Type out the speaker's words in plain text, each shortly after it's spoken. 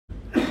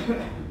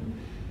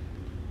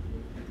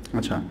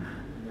আচ্ছা,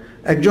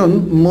 একজন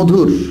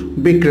মধুর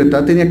বিক্রেতা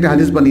তিনি একটা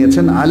হাদিস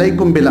বানিয়েছেন,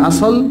 আলাইকুম বিল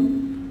আসল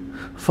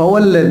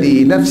ফাওয়াল্লাযী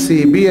নাফসি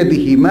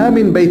বিয়াদিহি মা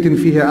মিন বাইতিন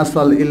ফিহি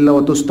আসল ইল্লা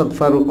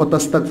ওয়া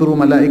তাস্তাগফিরু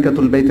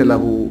মালাইকাতুল বাইত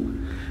লাহু।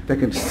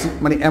 দেখেন,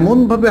 মানে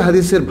এমনভাবে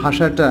হাদিসের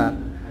ভাষাটা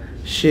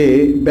সে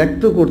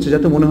ব্যক্ত করছে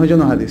যাতে মনে হয়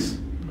যেন হাদিস।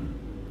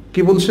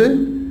 কি বলছে?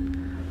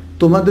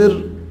 তোমাদের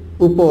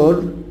উপর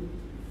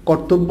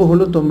কর্তব্য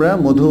হলো তোমরা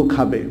মধু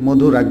খাবে,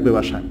 মধু রাখবে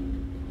বাসায়,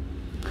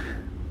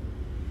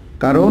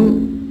 কারণ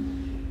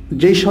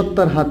যেই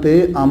সত্তার হাতে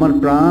আমার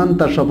প্রাণ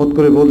তার শপথ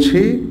করে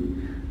বলছি,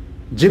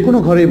 যে কোনো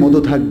ঘরে মধু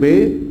থাকবে,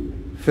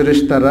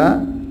 ফেরেশতারা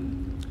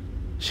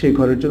সেই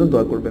ঘরের জন্য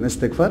দোয়া করবেন,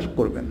 ইস্তেগফার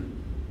করবেন,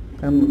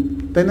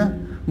 তাই না?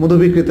 মধু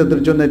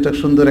বিক্রেতাদের জন্য এটা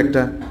সুন্দর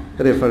একটা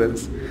রেফারেন্স।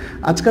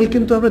 আজকাল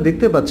কিন্তু আমরা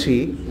দেখতে পাচ্ছি,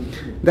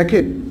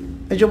 দেখেন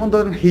এই যেমন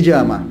ধরেন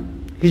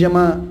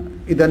হিজামা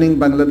ইদানিং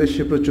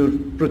বাংলাদেশে প্রচুর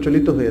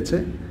প্রচলিত হয়েছে,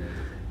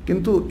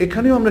 কিন্তু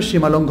এখানেও আমরা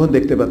সীমালঙ্ঘন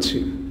দেখতে পাচ্ছি।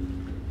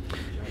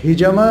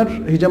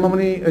 হিজামা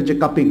মানে যে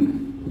কাপিং,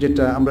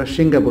 যেটা আমরা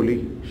সিঙ্গা বলি,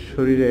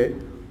 শরীরে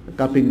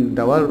কাপিং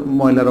দেওয়ার,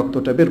 ময়লা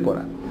রক্তটা বের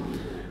করা,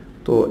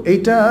 তো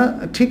এইটা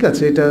ঠিক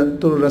আছে, এটা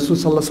তো রাসূল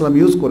সাল্লাল্লাহু আলাইহি ওয়াসাল্লাম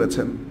ইউজ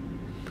করেছেন,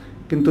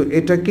 কিন্তু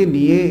এটাকে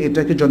নিয়ে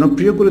এটাকে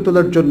জনপ্রিয় করে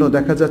তোলার জন্য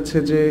দেখা যাচ্ছে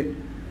যে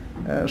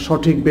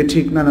সঠিক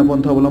বেঠিক নানা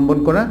পন্থা অবলম্বন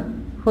করা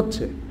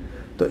হচ্ছে।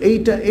 তো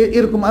এইটা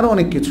এরকম আরও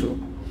অনেক কিছু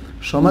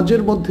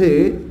সমাজের মধ্যে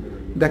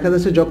দেখা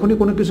যাচ্ছে, যখনই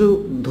কোনো কিছু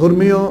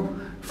ধর্মীয়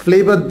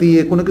ফ্লেভার দিয়ে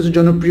কোনো কিছু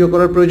জনপ্রিয়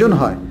করার প্রয়োজন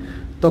হয়,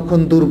 তখন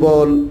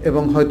দুর্বল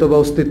এবং হয়তো বা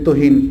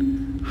অস্তিত্বহীন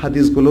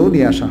হাদিসগুলোও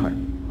নিয়ে আসা হয়।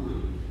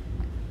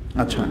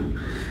 আচ্ছা,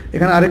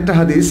 এখানে আরেকটা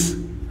হাদিস,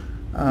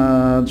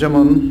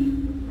 যেমন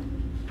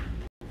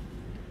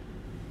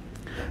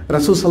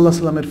রাসূল সাল্লাল্লাহু আলাইহি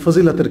ওয়াসাল্লামের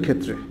ফজিলতের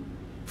ক্ষেত্রে,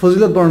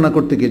 ফজিলত বর্ণনা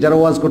করতে গিয়ে যারা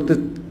ওয়াজ করতে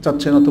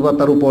চাচ্ছেন অথবা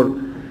তার উপর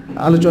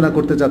আলোচনা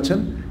করতে চাচ্ছেন,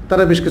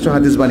 তারা বেশ কিছু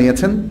হাদিস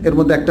বানিয়েছেন। এর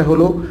মধ্যে একটা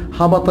হলো,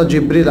 হাবাতা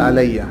জিবরিল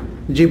আলাইয়া,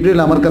 জিবরিল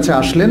আমার কাছে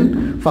আসলেন,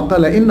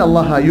 ফাকালা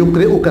ইন্নাল্লাহা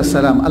ইউকরিউকা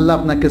সালাম, আল্লাহ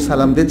আপনাকে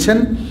সালাম দিচ্ছেন,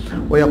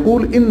 ওয়া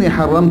ইয়াকুল ইন্নী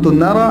হারামতুন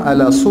নারা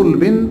আলা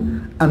সুলবিন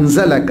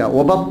আনজালাকা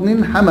ওয়া বাতনিন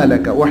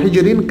হামালাকা ওয়া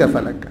হিজরিন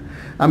কাফালাকা,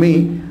 আমি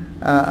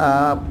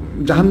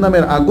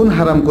জাহান্নামের আগুন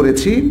হারাম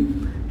করেছি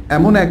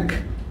এমন এক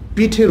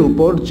পিঠের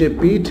উপর যে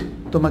পিঠ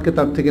তোমাকে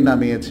তার থেকে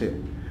নামিয়েছে,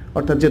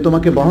 অর্থাৎ যে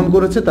তোমাকে বহন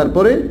করেছে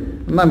তারপরে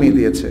নামিয়ে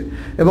দিয়েছে,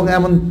 এবং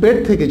এমন পেট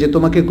থেকে যে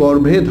তোমাকে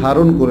গর্ভে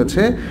ধারণ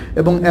করেছে,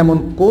 এবং এমন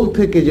কোল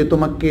থেকে যে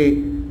তোমাকে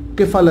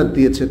কেফালাত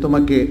দিয়েছে,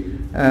 তোমাকে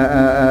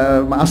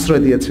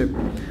আশ্রয় দিয়েছে।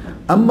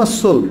 আম্মা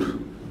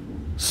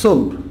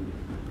সোলভ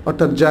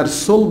অর্থাৎ যার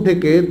সোল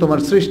থেকে তোমার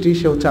সৃষ্টি,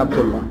 সে হচ্ছে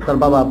আব্দুল্লাহ, তার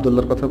বাবা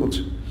আব্দুল্লাহর কথা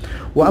বলছে।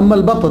 ও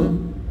আম্মাল বাতন,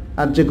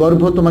 আর যে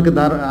গর্ভ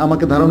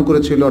আমাকে ধারণ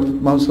করেছিল, অর্থাৎ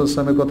মুহাম্মদ সাল্লাল্লাহু আলাইহি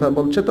ওয়াসাল্লামের কথা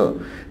বলছে, তো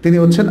তিনি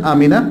হচ্ছেন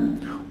আমিনা।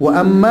 ও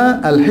আম্মা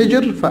আল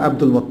হিজর ফা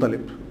আব্দুল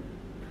মুত্তালিব।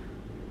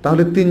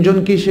 তাহলে তিনজন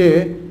কি সে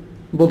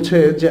বলছে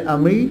যে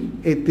আমি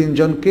এই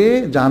তিনজনকে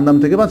জাহান্নাম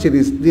থেকে বাঁচিয়ে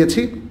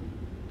দিয়েছি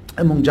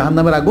এবং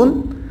জাহান্নামের আগুন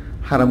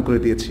হারাম করে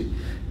দিয়েছি।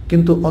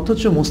 কিন্তু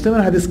অথচ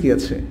মুসলিমের হাদিস কি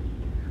আছে?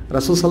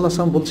 রাসূল সাল্লাল্লাহু আলাইহি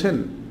ওয়াসাল্লাম বলছেন,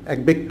 এক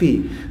ব্যক্তি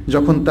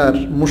যখন তার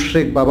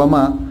মুশরিক বাবা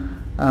মা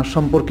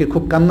সম্পর্কে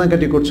খুব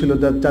কান্নাকাটি করছিল,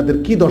 যাদের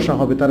কি দশা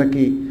হবে, তারা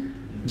কি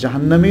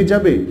জাহান্নামেই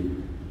যাবে,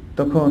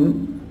 তখন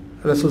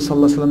রাসূল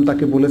সাল্লাল্লাহু আলাইহি ওয়াসাল্লাম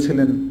তাকে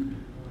বলেছিলেন,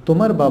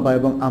 তোমার বাবা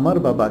এবং আমার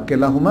বাবা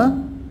কেলাহুমা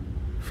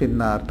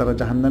ফিন্নার, তারা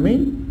জাহান্নামেই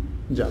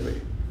যাবে।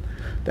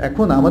 তো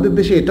এখন আমাদের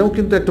দেশে এটাও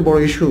কিন্তু একটা বড়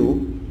ইস্যু,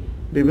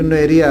 বিভিন্ন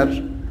এরিয়ার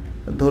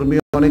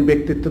ধর্মীয় অনেক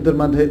ব্যক্তিত্বদের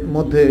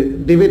মধ্যে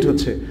ডিবেট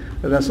হচ্ছে,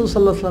 রাসূল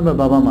সাল্লাল্লাহু আলাইহি ওয়াসাল্লামের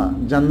বাবা মা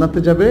জান্নাতে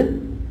যাবে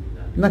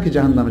নাকি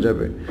জাহান্নামে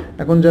যাবে।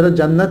 এখন যারা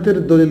জান্নাতের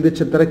দলিল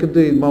দিচ্ছেন তারা কিন্তু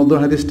এই মাউদুর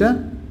হাদিসটা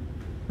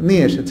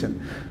নিয়ে এসেছেন।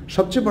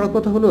 সবচেয়ে বড়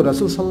কথা হলো,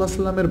 রাসূল সাল্লাল্লাহু আলাইহি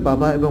ওয়াসাল্লামের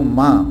বাবা এবং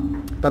মা,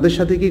 তাদের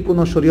সাথে কি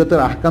কোনো শরীয়তের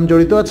আহকাম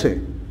জড়িত আছে?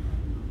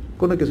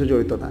 কোনো কিছু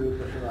জড়িত না।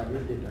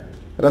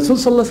 রাসূল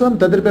সাল্লাল্লাহু আলাইহি ওয়াসাল্লাম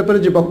তাদের ব্যাপারে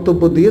যে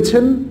বক্তব্য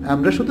দিয়েছেন,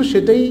 আমরা শুধু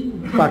সেটাই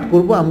পাঠ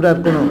করব, আমরা আর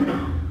কোনো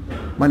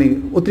মানে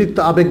অতিরিক্ত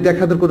আবেগ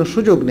দেখানোর কোনো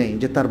সুযোগ নেই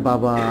যে তার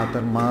বাবা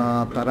তার মা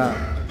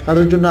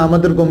তাদের জন্য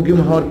আমাদের গমগিম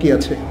হওয়ার কি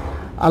আছে।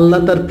 আল্লাহ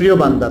তার প্রিয়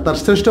বান্দা, তার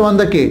শ্রেষ্ঠ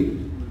বান্দা কে?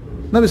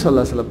 নবী সাল্লাল্লাহু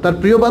আলাইহি ওয়াসাল্লাম। তার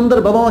প্রিয়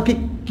বান্দার বাবা মাকে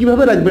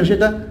কিভাবে রাখবেন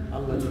সেটা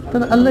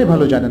আল্লাহই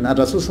ভালো জানেন, আর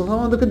রাসূল সাল্লাল্লাহু আলাইহি ওয়াসাল্লাম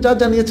আমাদেরকে যা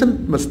জানিয়েছেন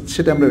বাস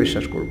সেটা আমরা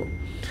বিশ্বাস করব।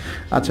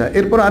 আচ্ছা,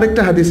 এরপর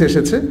আরেকটা হাদিস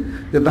এসেছে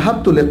যে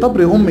যাহাবতু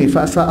লিকবরি উম্মি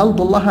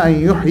ফাসাআলতুল্লাহ আন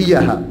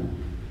ইউহইয়াহা,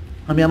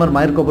 আমি আমার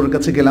মায়ের কবরের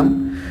কাছে গেলাম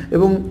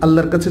এবং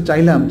আল্লাহর কাছে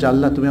চাইলাম যে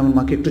আল্লাহ তুমি আমার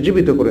মাকে একটু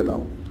জীবিত করে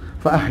দাও।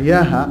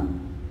 ফাআহইয়াহা,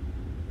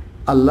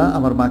 আল্লাহ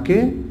আমার মাকে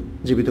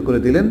জীবিত করে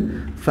দিলেন।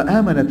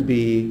 ফাআমানাত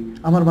বি,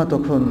 আমার মা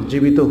তখন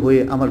জীবিত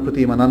হয়ে আমার প্রতি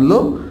ঈমান আনলো।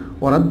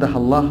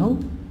 ওয়ারাদ্দাহাল্লাহু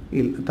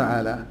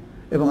তাআলা,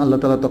 এবং আল্লাহ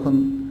তাআলা তখন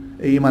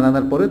এই ঈমান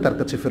আনার পরে তার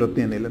কাছে ফেরত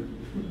নিয়ে নিলেন।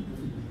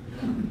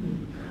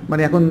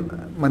 মানে এখন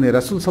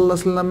রাসূল সাল্লাল্লাহু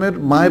আলাইহি ওয়াসাল্লামের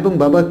মা এবং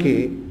বাবাকে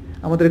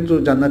আমাদের একটু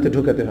জান্নাতে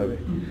ঢোকাতে হবে,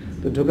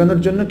 তো ঢোকানোর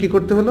জন্য কি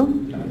করতে হলো?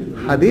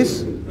 হাদিস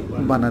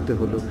বানাতে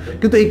হলো।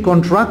 কিন্তু এই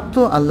কন্ট্রাক্ট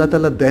তো আল্লাহ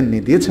তাআলা দেননি,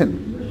 দিয়েছেন।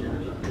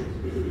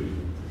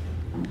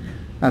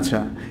 আচ্ছা,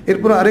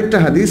 এরপর আরেকটা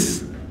হাদিস,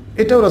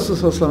 এটাও রাসূল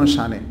সাল্লাল্লাহু আলাইহি ওয়াসাল্লামের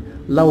শানে,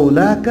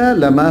 লাউলাকা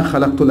লামা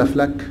খালাকতুল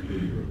আফলাক,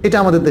 এটা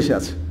আমাদের দেশে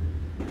আছে।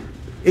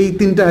 এই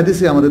তিনটা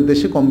হাদিসই আমাদের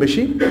দেশে কম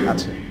বেশি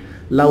আছে।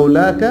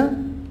 লাউলাকা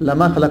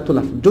লামা খালাকতুল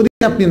আফলাক, যদি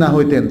আপনি না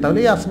হইতেন তাহলে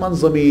এই আসমান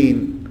জমিন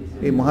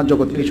এই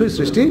মহাজগৎ কিছুই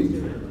সৃষ্টি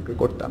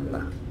করতাম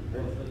না।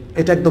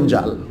 এটা একদম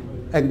জাল,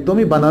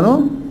 একদমই বানানো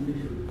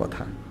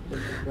কথা।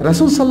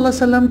 রাসূল সাল্লাল্লাহু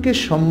আলাইহি সাল্লামকে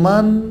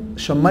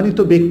সম্মানিত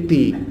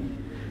ব্যক্তি,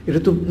 এটা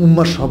তো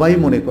উম্মার সবাই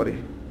মনে করে।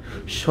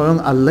 স্বয়ং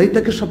আল্লাহই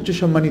তাকে সবচেয়ে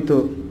সম্মানিত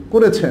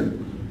করেছেন।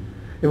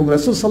 এবং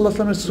রাসূল সাল্লাল্লাহু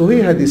আলাইহি ওয়াসাল্লামের সহিহ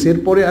হাদিস,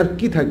 এরপরে আর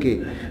কি থাকে,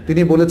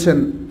 তিনি বলেছেন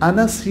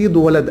আনা সাইয়্যিদু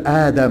ওয়ালাদ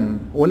আদম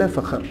ওয়ালা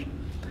ফখর,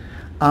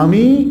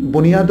 আমি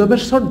বনি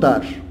আদমের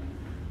সর্দার,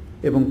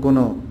 এবং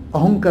কোনো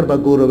অহংকার বা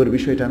গৌরবের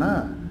বিষয়টা না,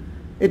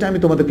 এটা আমি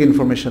তোমাদেরকে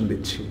ইনফরমেশন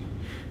দিচ্ছি।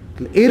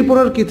 এরপর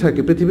আর কি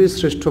থাকে, পৃথিবীর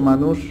শ্রেষ্ঠ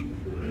মানুষ,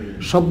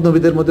 সব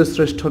নবীদের মধ্যে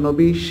শ্রেষ্ঠ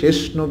নবী, শেষ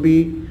নবী,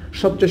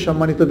 সবচেয়ে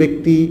সম্মানিত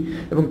ব্যক্তি,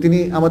 এবং তিনি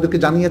আমাদেরকে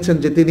জানিয়েছেন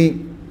যে তিনি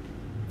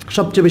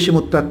সবচেয়ে বেশি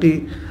মুত্তাকি,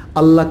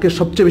 আল্লাহকে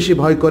সবচেয়ে বেশি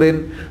ভয় করেন,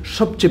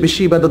 সবচেয়ে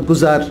বেশি ইবাদত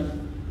গুজার।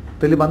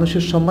 তাহলে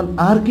মানুষের সম্মান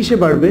আর কিসে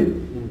বাড়বে?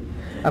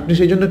 আপনি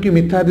সেই জন্য কি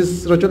মিথ্যা হাদিস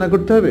রচনা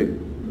করতে হবে?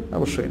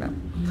 অবশ্যই না।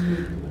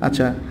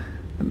 আচ্ছা,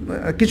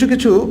 কিছু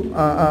কিছু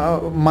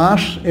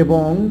মাস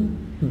এবং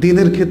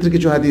দিনের ক্ষেত্রে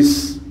কিছু হাদিস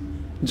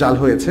জাল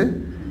হয়েছে,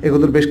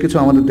 এগুলোর বেশ কিছু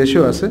আমাদের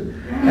দেশেও আছে।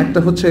 একটা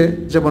হচ্ছে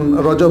যেমন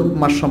রজব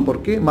মাস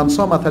সম্পর্কে, মান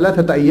সামা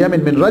সালাসাতা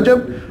আইয়ামিন মিন রজব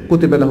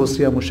কুতিবা লাহু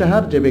সিয়ামু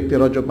শাহর, যে ব্যক্তি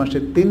রজব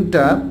মাসের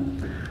 3টা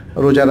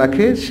রোজা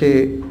রাখে সে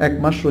 1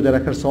 মাস রোজা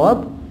রাখার সওয়াব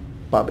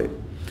পাবে।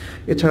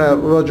 এছাড়া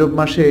রজব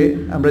মাসে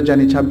আমরা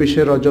জানি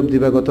 26শে রজব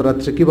দিবাগত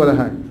রাত্রে কি বলা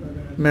হয়?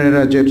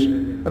 মেরাজের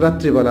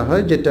রাত্রি বলা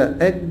হয়, যেটা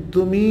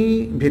একদমই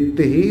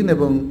ভিত্তিহীন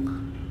এবং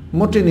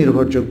মোটে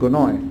নির্ভরযোগ্য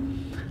নয়।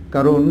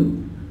 কারণ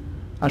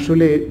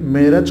আসলে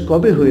মেরাজ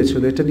কবে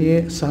হয়েছিল এটা নিয়ে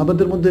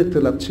সাহাবাদের মধ্যে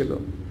ইখতিলাফ ছিল,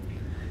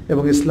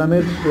 এবং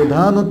ইসলামের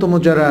প্রধানতম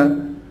যারা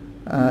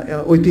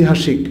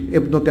ঐতিহাসিক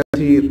ইবনে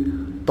কাসির,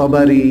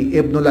 তবারি,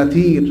 ইবনুল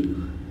আথির,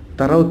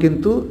 তারাও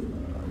কিন্তু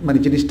মানে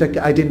জিনিসটাকে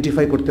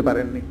আইডেন্টিফাই করতে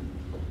পারেননি।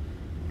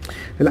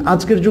 তাহলে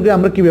আজকের যুগে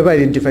আমরা কীভাবে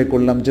আইডেন্টিফাই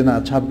করলাম যে না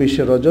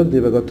 26শে রজব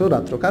দিবাগত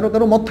রাত্র? কারো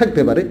কারো মত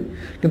থাকতে পারে,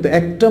 কিন্তু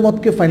একটা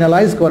মতকে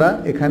ফাইনালাইজ করা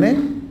এখানে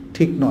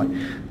ঠিক নয়।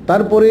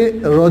 তারপরে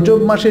রজব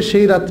মাসে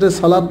সেই রাত্রে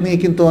সালাত নিয়ে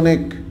কিন্তু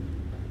অনেক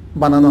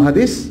বানানো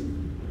হাদিস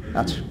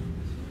আছে।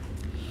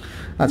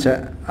 আচ্ছা,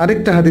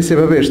 আরেকটা হাদিস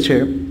এভাবে এসছে,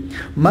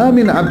 মা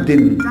মিন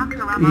আবদিন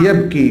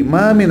ইয়াবকি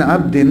মা মিন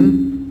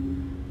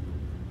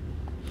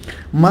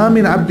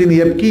আবদিন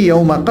ইয়াবকি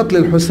ইয়াউমা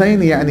কতলিল হুসাইন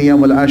ইয়ানি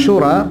ইয়াউমুল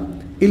আশুরা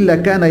ইল্লা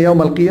কানা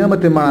ইয়াউমাল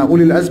কিয়ামাতি মা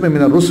উলিল আজমি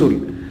মিনার রুসুল।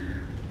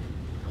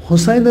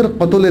 হুসাইনের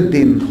কতলের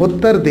দিন,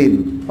 হত্যার দিন,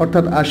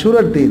 অর্থাৎ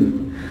আশুরার দিন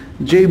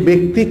যে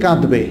ব্যক্তি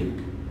কাঁদবে,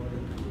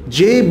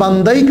 যে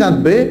বান্দাই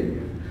কাঁদবে,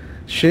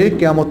 সে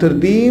কিয়ামতের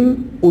দিন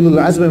উলুল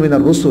আজমি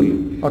মিনার রসুল,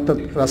 অর্থাৎ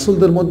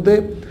রাসূলদের মধ্যে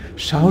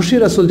সাহসী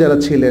রাসূল যারা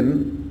ছিলেন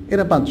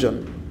এরা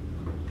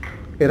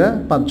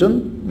 5জন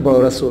বড়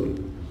রাসূল।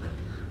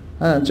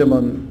 হ্যাঁ,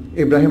 যেমন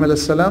ইব্রাহিম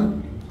আলাইহিস সালাম,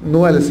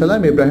 নূহ আলাইহিস সালাম,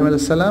 ইব্রাহিম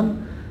আলাইহিস সালাম,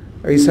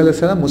 ঈসা আলাইহিস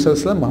সালাম, মুসা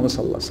আলাইহিস সালাম, মুহাম্মদ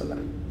সাল্লাল্লাহু আলাইহি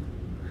ওয়াসাল্লাম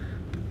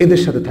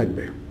এদের সাথে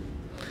থাকবে।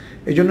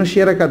 এই জন্য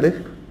শিয়ারা কাঁদে।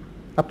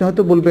 আপনি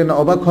হয়তো বলবেন,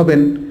 অবাক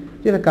হবেন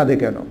যে এরা কাঁদে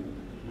কেন?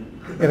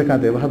 এরা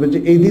কাঁদে ভাবে যে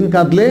এই দিন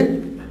কাঁদলে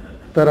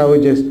তারা ওই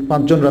যে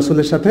 5জন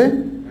রাসূলের সাথে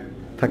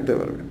থাকতে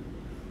পারবে।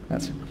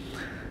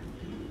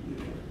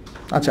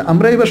 আচ্ছা,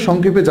 আমরা এবার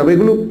সংক্ষেপে যাব,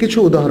 এগুলো কিছু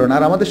উদাহরণ।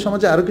 আর আমাদের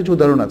সমাজে আরও কিছু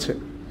উদাহরণ আছে,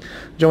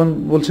 যেমন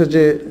বলছে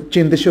যে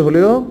চীন দেশে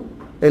হলেও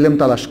এলেম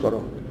তালাশ করো,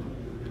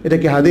 এটা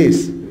কি হাদিস?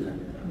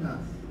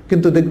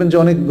 কিন্তু দেখবেন যে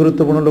অনেক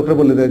গুরুত্বপূর্ণ লোকরা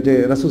বলে দেয় যে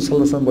রাসূল সাল্লাল্লাহু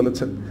আলাইহি ওয়াসাল্লাম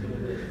বলেছেন।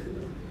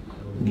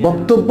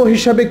 বক্তব্য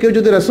হিসাবে কেউ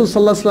যদি রাসূল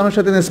সাল্লাল্লাহু আলাইহি ওয়াসাল্লামের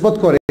সাথে নিসবত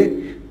করে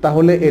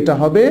তাহলে এটা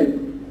হবে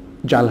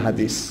জাল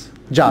হাদিস,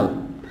 জাল।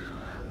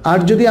 আর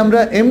যদি আমরা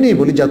এমনি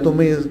বলি যা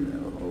তুমি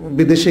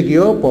বিদেশে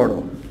গিয়েও পড়ো,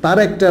 তার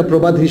একটা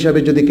প্রবাদ হিসাবে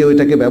যদি কেউ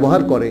এটাকে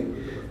ব্যবহার করে,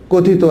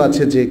 কথিত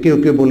আছে যে কেউ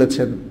কেউ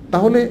বলেছেন,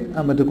 তাহলে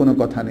আমাদের কোনো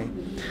কথা নেই।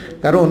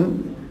 কারণ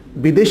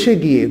বিদেশে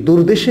গিয়ে,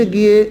 দূরদেশে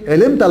গিয়ে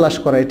এলেম তালাশ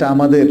করা এটা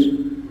আমাদের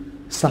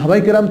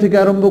সাহাবায়ে কেরাম থেকে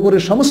আরম্ভ করে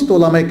সমস্ত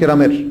ওলামায়ে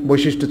কেরামের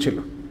বৈশিষ্ট্য ছিল।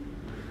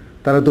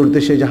 তারা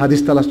দূরদেশে যে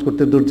হাদিস তালাশ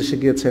করতে দূরদেশে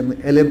গিয়েছেন,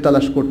 এলেম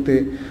তালাশ করতে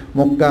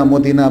মক্কা,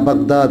 মদিনা,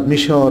 বাগদাদ,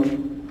 মিশর,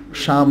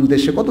 শাম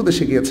দেশে, কত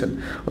দেশে গিয়েছেন,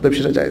 অতএব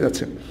সেটা জায়েজ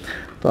আছে।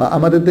 তো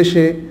আমাদের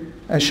দেশে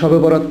শবে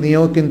বরাত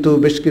নিয়েও কিন্তু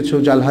বেশ কিছু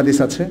জাল হাদিস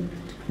আছে,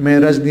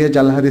 মেরাজ নিয়ে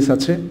জাল হাদিস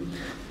আছে,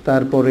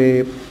 তারপরে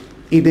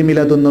ঈদে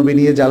মিলাদুন্নবী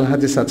নিয়ে জাল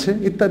হাদিস আছে,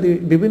 ইত্যাদি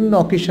বিভিন্ন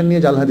অকেশন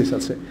নিয়ে জাল হাদিস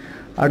আছে।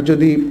 আর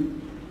যদি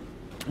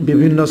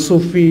বিভিন্ন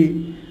সুফি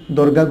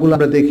দরগাগুলো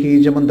আমরা দেখি,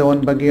 যেমন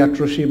দেওয়ানবাগি,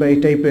 আটরশি বা এই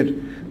টাইপের,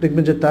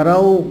 দেখবেন যে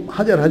তারাও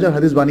হাজার হাজার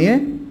হাদিস বানিয়ে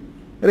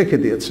রেখে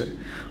দিয়েছে।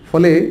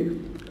 ফলে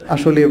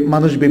আসলে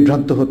মানুষ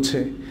বিভ্রান্ত হচ্ছে,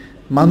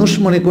 মানুষ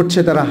মনে করছে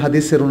তারা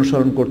হাদিসের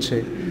অনুসরণ করছে,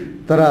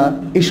 তারা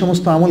এই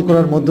সমস্ত আমল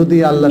করার মধ্য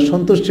দিয়ে আল্লাহ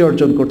সন্তুষ্টি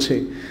অর্জন করছে।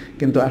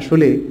 কিন্তু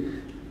আসলে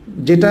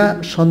যেটা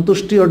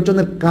সন্তুষ্টি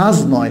অর্জনের কাজ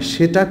নয়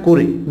সেটা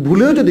করে,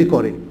 ভুলেও যদি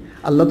করে,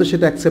 আল্লাহ তো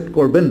সেটা অ্যাকসেপ্ট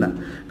করবেন না।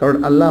 কারণ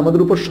আল্লাহ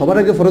আমাদের উপর সবার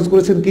আগে ফরজ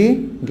করেছেন কি?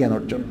 জ্ঞান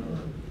অর্জন।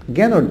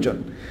 জ্ঞান অর্জন,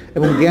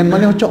 এবং জ্ঞান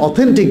মানে হচ্ছে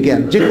অথেন্টিক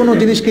জ্ঞান। যে কোনো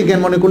জিনিসকে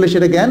জ্ঞান মনে করলে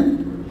সেটা জ্ঞান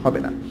হবে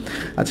না।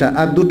 আচ্ছা,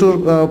 আর দুটো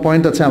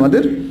পয়েন্ট আছে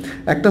আমাদের।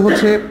 একটা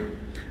হচ্ছে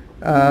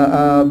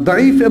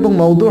দাইফ এবং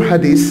মাউদু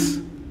হাদিস,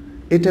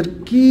 এটার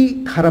কি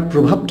খারাপ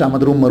প্রভাবটা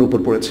আমাদের উম্মার উপর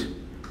পড়েছে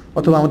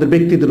অথবা আমাদের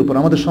ব্যক্তিদের উপর,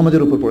 আমাদের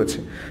সমাজের উপর পড়েছে,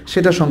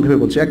 সেটা সংক্ষেপে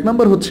বলছি। এক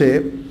নম্বর হচ্ছে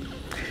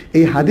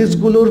এই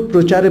হাদিসগুলোর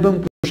প্রচার এবং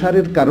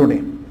প্রসারের কারণে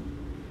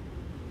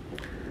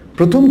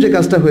প্রথম যে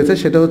কাজটা হয়েছে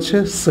সেটা হচ্ছে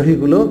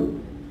সহিগুলো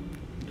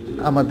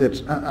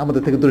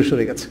আমাদের থেকে দূরে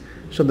সরে গেছে।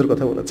 সুন্দর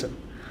কথা বলেছেন।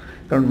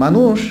 কারণ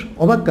মানুষ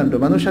অবাক কাণ্ড,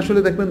 মানুষ আসলে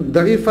দেখবেন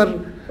দাইফ আর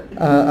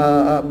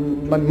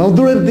মানে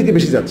মাউদুরের দিকে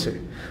বেশি যাচ্ছে।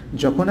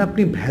 যখন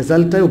আপনি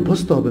ভেজালটায়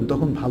অভ্যস্ত হবেন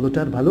তখন ভালোটা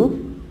আর ভালো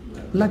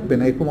লাগবে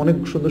না। এরকম অনেক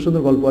সুন্দর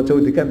সুন্দর গল্প আছে,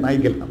 ওই দিকে আর নাই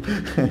গেলাম।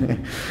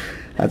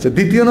 আচ্ছা,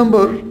 দ্বিতীয়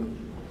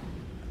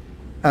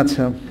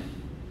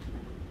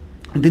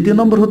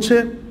নম্বর হচ্ছে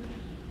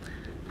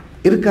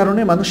এর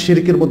কারণে মানুষ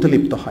শিরকের মধ্যে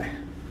লিপ্ত হয়।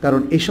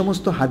 কারণ এই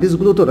সমস্ত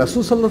হাদিসগুলো তো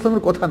রাসূল সাল্লাল্লাহু আলাইহি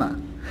ওয়াসাল্লামের কথা না,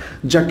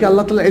 যাকে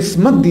আল্লাহ তাআলা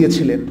ইসমাত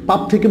দিয়েছিলেন,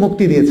 পাপ থেকে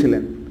মুক্তি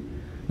দিয়েছিলেন,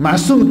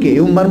 মাসুমকে,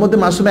 উম্মার মধ্যে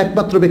মাসুম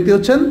একমাত্র ব্যক্তি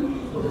হচ্ছেন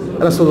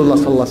রাসূলুল্লাহ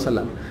সাল্লাল্লাহু আলাইহি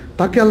ওয়াসাল্লাম।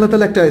 তাকে আল্লাহ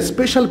তাআলা একটা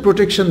স্পেশাল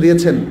প্রোটেকশন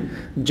দিয়েছেন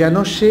যেন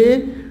সে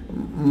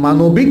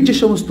মানবিক যে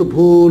সমস্ত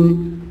ভুল,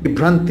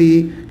 বিভ্রান্তি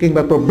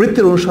কিংবা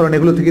প্রবৃত্তির অনুসরণ,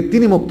 এগুলো থেকে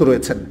তিনি মুক্ত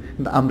রয়েছেন,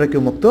 কিন্তু আমরা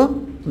কেউ মুক্ত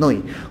নই।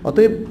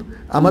 অতএব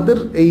আমাদের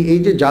এই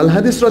যে জাল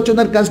হাদিস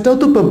রচনার কাজটাও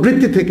তো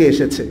প্রবৃত্তি থেকে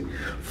এসেছে।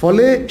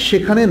 ফলে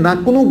সেখানে না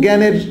কোনো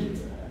জ্ঞানের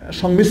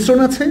সংমিশ্রণ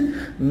আছে,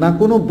 না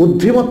কোনো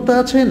বুদ্ধিমত্তা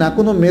আছে, না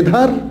কোনো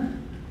মেধার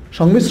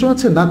সংমিশ্রণ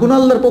আছে, না কোনো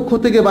আল্লাহর পক্ষ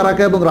থেকে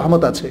বারাকা এবং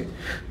রহমত আছে।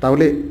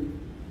 তাহলে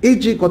এই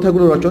যে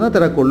কথাগুলো রচনা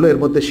তারা করলো, এর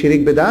মধ্যে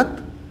শিরিক বেদাত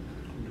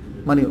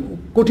মানে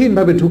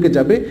কঠিনভাবে ঢুকে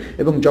যাবে,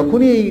 এবং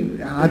যখনই এই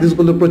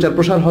হাদিসগুলোর প্রচার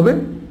প্রসার হবে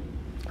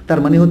তার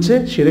মানে হচ্ছে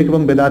শিরিক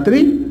এবং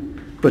বেদাতেরই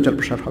প্রচার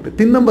প্রসার হবে।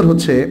 3 নম্বর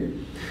হচ্ছে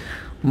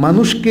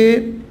মানুষকে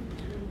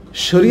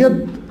শরীয়ত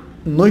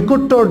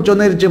নৈকট্য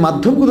অর্জনের যে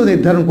মাধ্যমগুলো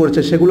নির্ধারণ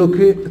করেছে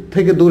সেগুলোকে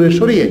থেকে দূরে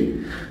সরিয়ে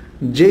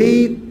যেই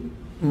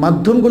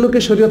মাধ্যমগুলোকে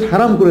শরীয়ত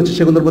হারাম করেছে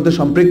সেগুলোর মধ্যে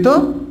সম্পৃক্ত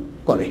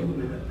করে।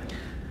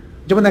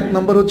 যেমন 1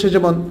 নম্বর হচ্ছে,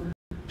 যেমন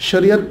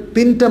শরীয়ত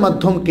 3টা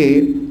মাধ্যমকে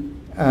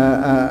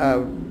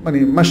মানে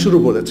মাশরু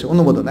বলেছে,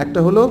 অনুমোদন। একটা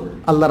হলো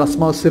আল্লাহর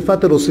আসমা ও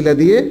সিফাতের ওসিলা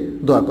দিয়ে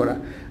দোয়া করা,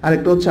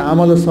 আরেকটা হচ্ছে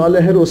আমাল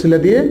সালেহের ওসিলা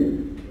দিয়ে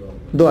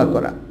দোয়া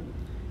করা,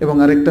 এবং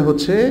আরেকটা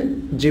হচ্ছে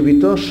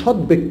জীবিত সৎ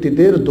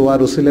ব্যক্তিদের দোয়ার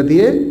ওসিলা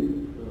দিয়ে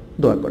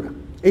দোয়া করা।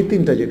 এই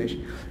 3টা জিনিস।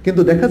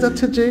 কিন্তু দেখা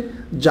যাচ্ছে যে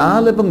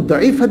জাল এবং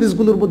দাইফ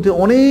হাদিসগুলোর মধ্যে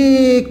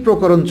অনেক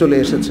প্রকরণ চলে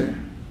এসেছে।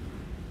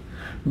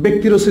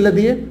 ব্যক্তির ওসিলা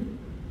দিয়ে,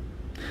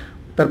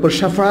 তারপর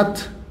শাফাত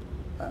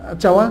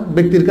চাওয়া,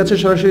 ব্যক্তির কাছে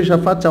সরাসরি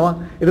শাফাত চাওয়া,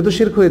 এটা তো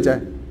শিরক হয়ে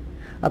যায়।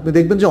 আপনি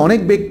দেখবেন যে অনেক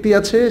ব্যক্তি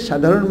আছে,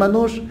 সাধারণ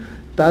মানুষ,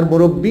 তার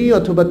মুরব্বী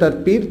অথবা তার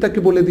পীর তাকে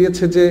বলে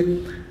দিয়েছে যে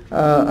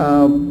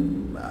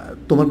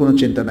তোমার কোনো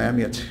চিন্তা নাই,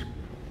 আমি আছি।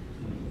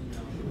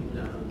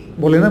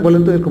 বলে না,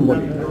 বলেন তো, এরকম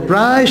বলে,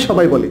 প্রায়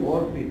সবাই বলে,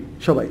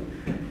 সবাই।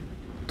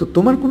 তো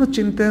তোমার কোনো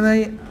চিন্তা নাই,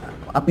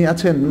 আপনি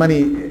আছেন, মানে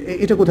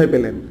এটা কোথায়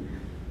পেলেন?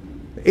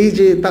 এই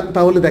যে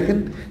তাহলে দেখেন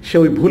সে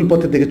ওই ভুল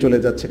পথের দিকে চলে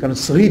যাচ্ছে, কারণ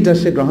সহিটা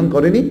সে গ্রহণ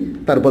করেনি,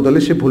 তার বদলে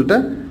সে ভুলটা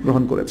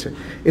গ্রহণ করেছে।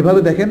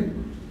 এভাবে দেখেন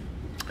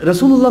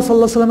রাসূলুল্লাহ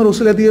সাল্লাল্লাহু আলাইহি ওয়াসাল্লামের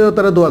ওসিলা দিয়ে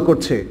তারা দোয়া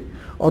করছে,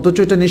 অথচ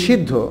এটা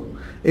নিষিদ্ধ।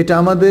 এটা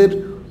আমাদের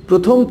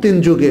প্রথম 3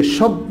 যুগে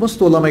সমস্ত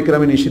ওলামায়ে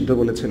কেরাম নিষিদ্ধ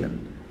বলেছিলেন।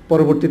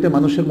 পরবর্তীতে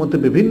মানুষের মধ্যে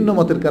বিভিন্ন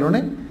মতের কারণে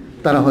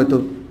তারা হয়তো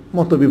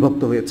মত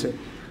বিভক্ত হয়েছে।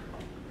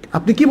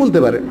 আপনি কি বলতে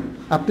পারেন?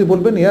 আপনি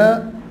বলবেন, ইয়া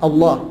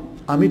আল্লাহ,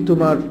 আমি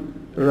তোমার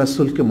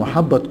রাসূলকে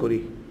মহাব্বত করি।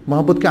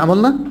 মহাব্বত কি আমল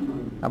না?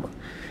 আমল।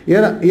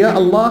 ইয়া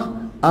আল্লাহ,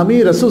 আমি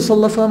রাসূল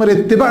সাল্লাল্লাহু আলাইহি ওয়াসাল্লামের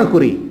ইত্তেবা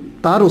করি,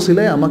 তার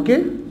ওসিলায় আমাকে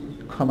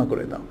ক্ষমা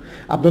করে দাও।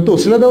 আপনার তো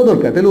ওসিলা দেওয়া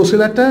দরকার, তাহলে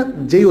ওসিলাটা,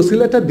 যেই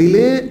ওসিলাটা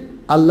দিলে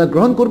আল্লাহ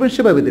গ্রহণ করবেন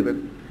সেভাবে দেবেন।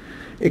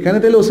 এখানে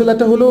তাহলে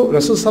ওসিলাটা হলো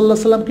রাসূল সাল্লাল্লাহু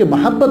আলাইহি ওয়াসাল্লামকে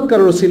মহাব্বত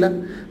করার ওসিলা,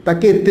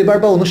 তাকে ইত্তেবা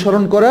বা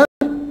অনুসরণ করার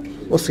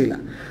ওসিলা।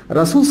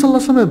 রাসূল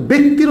সাল্লাল্লাহু আলাইহি ওয়াসাল্লামের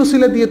ব্যক্তির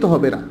ওসিলা দিয়ে তো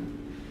হবে না,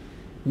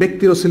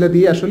 ব্যক্তির ওসিলা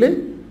দিয়ে আসলে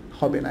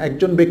হবে না।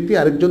 একজন ব্যক্তি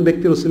আরেকজন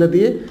ব্যক্তির ওসিলা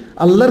দিয়ে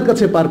আল্লাহর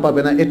কাছে পার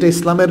পাবে না, এটা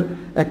ইসলামের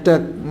একটা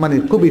মানে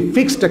খুবই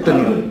ফিক্সড একটা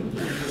নিয়ম।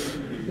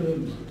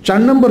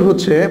 4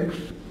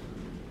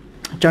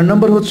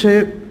 নম্বর হচ্ছে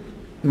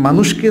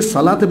মানুষকে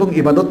সালাত এবং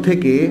ইবাদত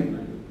থেকে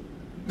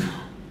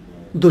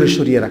দূরে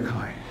সরিয়ে রাখা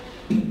হয়।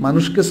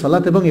 মানুষকে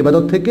সালাত এবং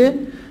ইবাদত থেকে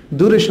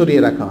দূরে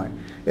সরিয়ে রাখা হয়।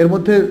 এর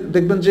মধ্যে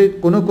দেখবেন যে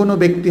কোনো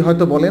ব্যক্তি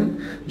হয়তো বলেন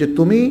যে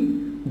তুমি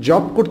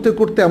জব করতে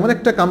করতে এমন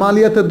একটা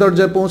কামালিয়াতের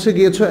দরজায় পৌঁছে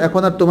গিয়েছো,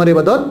 এখন আর তোমার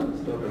ইবাদত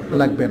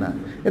লাগবে না।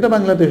 এটা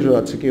বাংলাদেশেও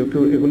আছে, কেউ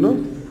কেউ এগুলো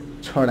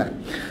ছড়ায়।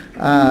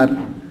 আর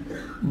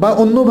বা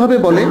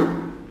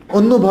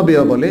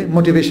অন্যভাবেও বলে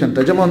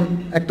মোটিভেশনটা, যেমন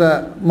একটা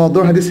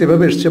মওদুর হাদিস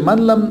এভাবে এসছে,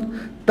 মানলাম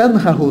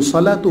তানহাহু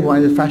সালাতুহু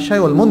আনিল ফাহশাই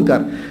ওয়াল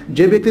মুনকার,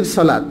 যে ব্যক্তির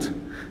সালাত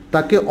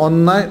তাকে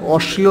অন্যায়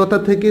অশ্লীলতা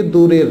থেকে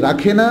দূরে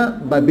রাখে না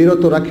বা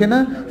বিরত রাখে না,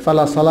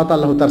 ফালা সালাত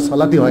আল্লাহু, তার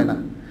সালাতই হয় না।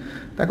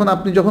 এখন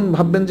আপনি যখন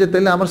ভাববেন যে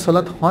তাহলে আমার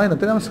সালাত হয় না,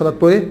 তাহলে আমার সালাত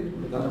পড়ে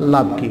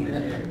লাভ কি,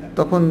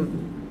 তখন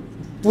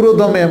পুরো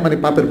দমে মানে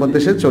পাপের মধ্যে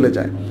সে চলে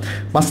যায়।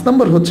 5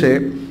 নম্বর হচ্ছে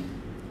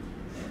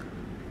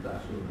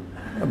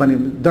মানে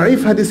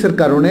দাইফ হাদিসের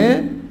কারণে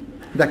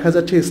দেখা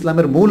যাচ্ছে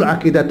ইসলামের মূল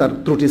আকীদা তার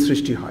ত্রুটি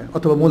সৃষ্টি হয়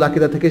অথবা মূল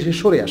আকীদা থেকে সে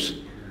সরে আসে।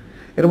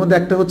 এর মধ্যে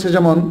একটা হচ্ছে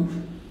যেমন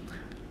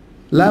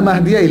লা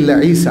মাহদিয়া ইল্লা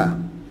ঈসা,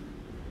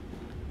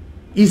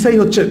 ঈসাই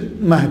হচ্ছে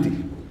মাহদি,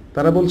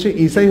 তারা বলছে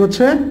ঈসাই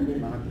হচ্ছে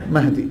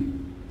মাহদি।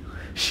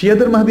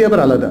 শিয়াদের মাহদি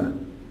আবার আলাদা,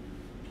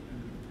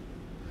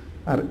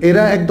 আর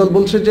এরা একদল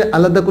বলছে যে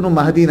আলাদা কোনো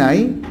মাহদি নাই,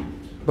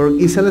 বরং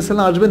ঈসা আলাইহিস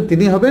সালাম আসবেন,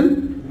 তিনি হবেন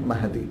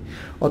মাহদি।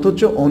 অথচ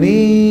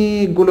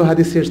অনেকগুলো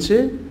হাদিস এসেছে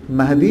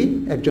মাহদি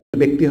একজন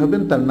ব্যক্তি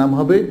হবেন, তার নাম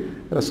হবে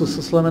রাসূল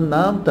সাল্লাল্লাহু আলাইহি ওয়াসাল্লামের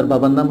নাম, তার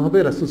বাবার নাম হবে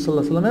রাসূল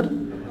সাল্লাল্লাহু আলাইহি ওয়াসাল্লামের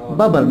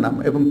বাবার নাম,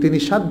 এবং তিনি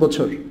 7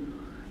 বছর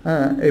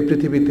এই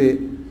পৃথিবীতে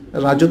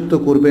রাজত্ব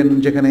করবেন,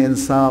 যেখানে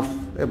ইনসাফ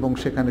এবং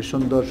সেখানে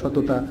সুন্দর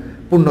সততা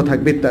পূর্ণ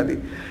থাকবে ইত্যাদি।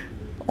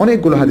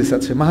 অনেকগুলো হাদিস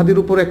আছে। মাহদির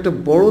উপর একটা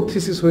বড়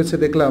থিসিস হয়েছে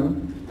দেখলাম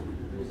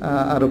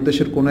আরব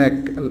দেশের কোনো এক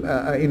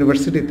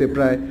ইউনিভার্সিটিতে,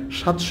 প্রায়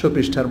 700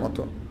 পৃষ্ঠার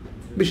মতো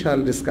বিশাল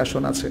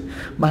ডিসকাশন আছে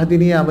মাহদি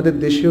নিয়ে। আমাদের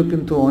দেশেও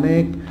কিন্তু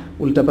অনেক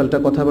উল্টাপাল্টা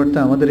কথাবার্তা,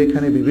 আমাদের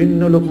এখানে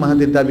বিভিন্ন লোক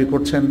মাহদির দাবি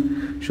করছেন,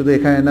 শুধু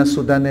এখানে না,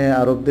 সুদানে,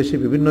 আরব দেশে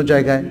বিভিন্ন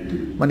জায়গায়।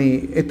 মানে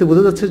এতে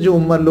বোঝা যাচ্ছে যে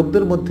উম্মার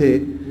লোকদের মধ্যে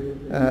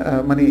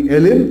মানে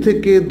এলেম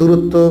থেকে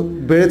দূরত্ব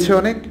বেড়েছে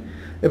অনেক,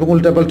 এবং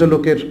উল্টাপাল্টা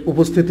লোকের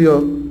উপস্থিতিও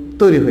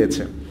তৈরি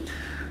হয়েছে।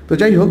 তো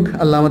যাই হোক,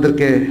 আল্লাহ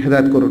আমাদেরকে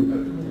হেদায়েত করুন।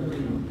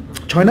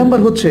 6 নম্বর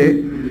হচ্ছে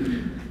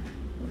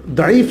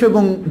দাঈফ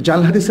এবং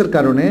জাল হাদিসের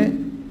কারণে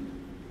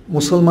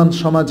মুসলমান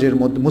সমাজের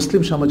মধ্যে,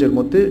 মুসলিম সমাজের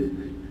মধ্যে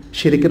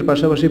শিরকের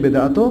পাশাপাশি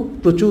বেদাতও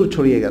প্রচুর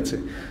ছড়িয়ে গেছে।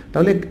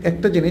 তাহলে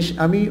একটা জিনিস,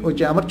 আমি ওই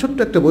যে আমার ছোট্ট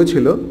একটা বই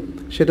ছিল,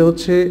 সেটা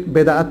হচ্ছে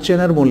বেদাত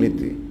চেনার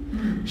মূলনীতি।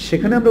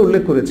 সেখানে আমরা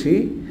উল্লেখ করেছি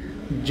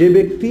যে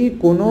ব্যক্তি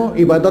কোনো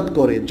ইবাদত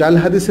করে জাল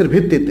হাদিসের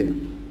ভিত্তিতে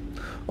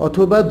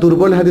অথবা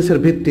দুর্বল হাদিসের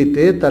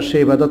ভিত্তিতে, তার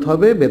সেই ইবাদত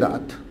হবে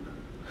বেদাত।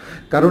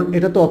 কারণ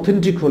এটা তো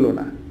অথেন্টিক হলো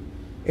না,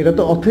 এটা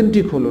তো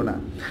অথেন্টিক হলো না।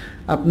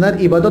 আপনার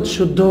ইবাদত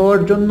শুদ্ধ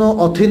হওয়ার জন্য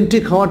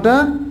অথেন্টিক হওয়াটা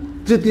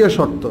তৃতীয়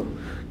শর্ত।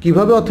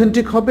 কিভাবে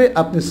অথেন্টিক হবে?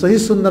 আপনি সহিহ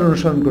সুন্নাহর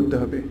অনুসরণ করতে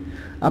হবে।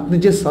 আপনি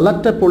যে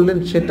সালাতটা পড়লেন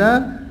সেটা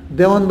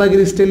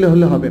দেওয়ানবাগির স্টাইলে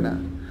হলে হবে না,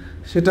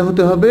 সেটা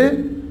হতে হবে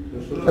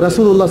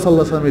রাসূলুল্লাহ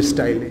সাল্লাল্লাহু আলাইহি ওয়াসাল্লামের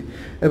স্টাইলে,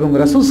 এবং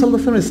রাসূল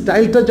সাল্লাল্লাহু আলাইহি ওয়াসাল্লামের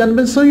স্টাইলটা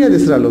জানবেন সহিহ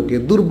হাদিসের আলোকে,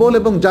 দুর্বল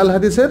এবং জাল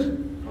হাদিসের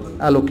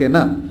আলোকে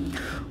না।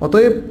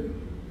 অতএব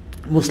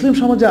মুসলিম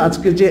সমাজে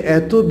আজকে যে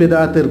এত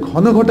বেদাতের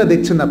ঘন ঘটা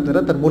দেখছেন আপনারা,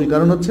 তার মূল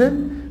কারণ হচ্ছে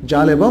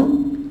জাল এবং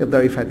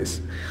দাঈফ হাদিস।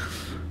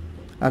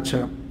 আচ্ছা,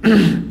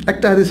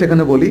 একটা হাদিস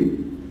এখানে বলি,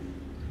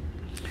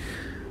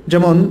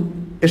 যেমন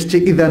এসছে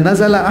ইদা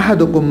নাজালা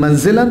আহাদুকুম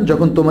মানজিলান,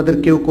 যখন তোমাদের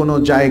কেউ কোনো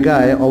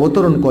জায়গায়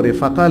অবতরণ করে,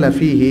 ফাকালা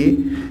ফিহি,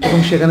 এবং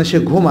সেখানে সে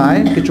ঘুমায়,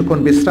 কিছুক্ষণ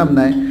বিশ্রাম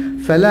নেয়,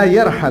 ফালা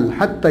ইয়ারহাল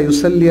হাত্তা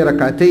ইউসাল্লি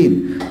রাকাতাইন,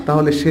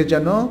 তাহলে সে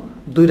যেন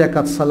 2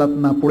 রাকাত সালাত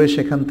না পড়ে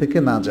সেখান থেকে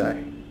না যায়।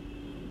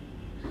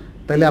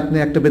 তাহলে আপনি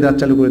একটা বেদাত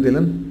চালু করে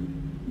দিলেন,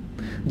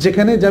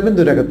 যেখানে যাবেন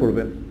 2 রাকাত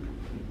পড়বেন,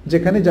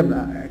 যেখানে যাবেন।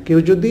 কেউ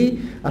যদি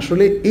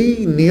আসলে এই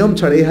নিয়ম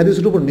ছাড়া, এই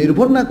হাদিসের উপর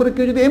নির্ভর না করে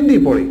কেউ যদি এমনি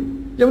পড়ে,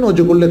 যেমন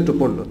অজু করলে একটু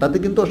পড়লো, তাতে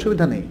কিন্তু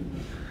অসুবিধা নেই,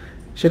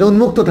 সেটা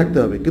উন্মুক্ত থাকতে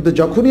হবে। কিন্তু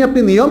যখনই আপনি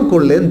নিয়ম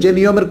করলেন যে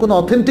নিয়মের কোনো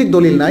অথেন্টিক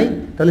দলিল নাই,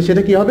 তাহলে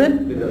সেটা কি হবে?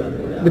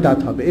 বিদআত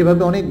হবে।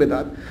 এভাবে অনেক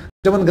বেদাত,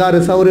 যেমন গারে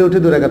সাউরে উঠে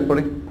 2 রাকাত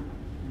পড়ে,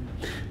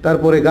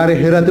 তারপরে গারে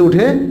হেরাতে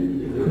উঠে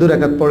 2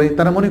 রাকাত পড়ে,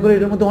 তারা মনে করে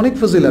এটার মধ্যে অনেক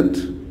ফজিলত।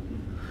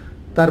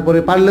 তারপরে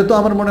পারলে তো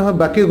আমার মনে হয়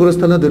বাকি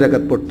গোরস্থানে 2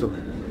 রাকাত পড়তো,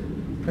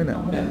 তাই না?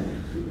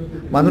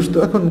 মানুষ তো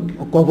এখন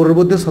কবরের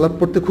মধ্যে সালাত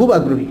পড়তে খুব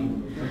আগ্রহী।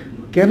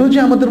 কেন যে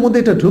আমাদের মধ্যে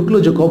এটা ঢুকলো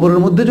যে কবরের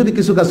মধ্যে যদি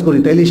কিছু কাজ করি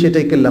তাইলে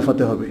সেটাই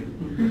কেল্লাফাতে হবে।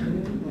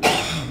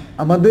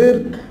 আমাদের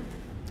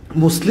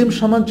মুসলিম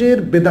সমাজের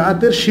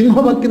বেদাতের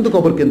সিংহভাগ কিন্তু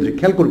কবর কেন্দ্রিক,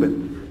 খেয়াল করবেন,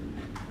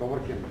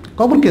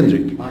 কবর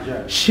কেন্দ্রিক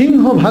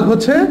সিংহভাগ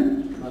হচ্ছে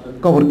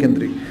কবর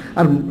কেন্দ্রিক।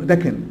 আর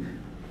দেখেন,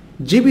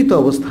 জীবিত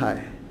অবস্থায়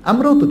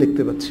আমরাও তো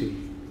দেখতে পাচ্ছি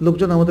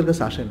লোকজন আমাদের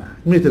কাছে আসে না,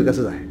 মৃতের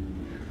কাছে যায়।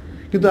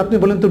 কিন্তু আপনি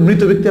বলেন তো,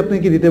 মৃত ব্যক্তি আপনি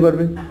কি দিতে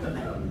পারবে?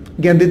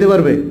 জ্ঞান দিতে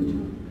পারবে?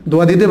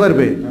 দোয়া দিতে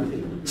পারবে?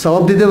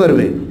 সওয়াব দিতে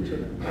পারবে?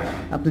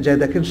 আপনি যাই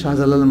দেখেন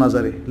শাহজালাল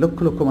মাজারে লক্ষ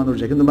লক্ষ মানুষ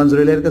যায়, কিন্তু মঞ্জুর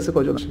আলীর কাছে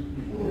কজন আসে?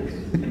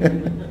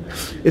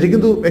 এটা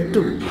কিন্তু একটু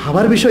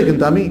ভাবার বিষয়,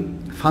 কিন্তু আমি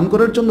ফান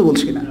করার জন্য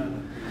বলছি না।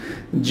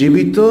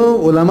 জীবিত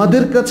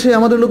ওলামাদের কাছে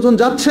আমাদের লোকজন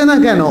যাচ্ছে না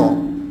কেন?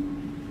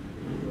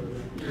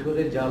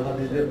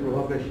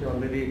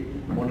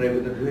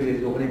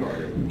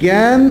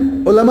 জ্ঞান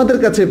ওলামাদের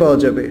কাছে পাওয়া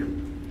যাবে,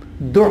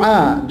 দোয়া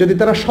যদি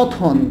তারা সৎ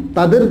হন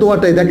তাদের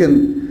দোয়াটাই দেখেন।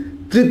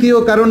 তৃতীয়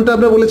কারণটা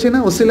আমরা বলেছি না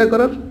ওসিলা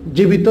করার,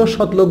 জীবিত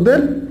সৎ লোকদের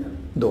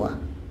দোয়া,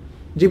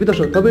 জীবিত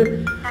সৎ। তবে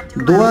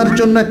দোয়ার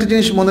জন্য একটা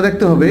জিনিস মনে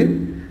রাখতে হবে,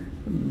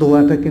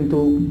 দোয়াটা কিন্তু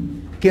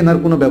কেনার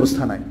কোনো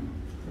ব্যবস্থা নাই,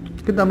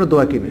 কিন্তু আমরা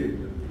দোয়া কিনি,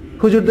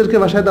 হুজুরদেরকে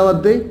বাসায় দাওয়াত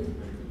দেই,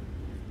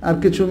 আর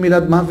কিছু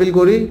মিলাদ মাহফিল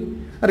করি,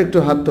 আর একটু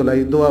হাত তোলাই,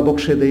 দোয়া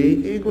বক্সে দেই,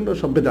 এইগুলো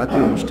সব বেদাতি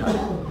অনুষ্ঠান।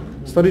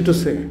 সরি টু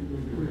সে,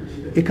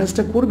 এই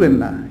কাজটা করবেন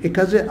না। এই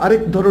কাজে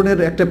আরেক ধরনের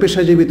একটা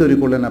পেশাজীবী তৈরি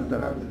করলেন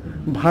আপনারা।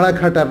 ভাড়া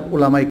খাটার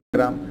ওলামায়ে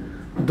কেরাম,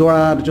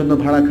 দোয়ার জন্য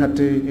ভাড়া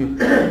খাটে।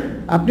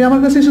 আপনি আমার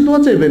কাছে এসে দোয়া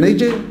চাইবেন? এই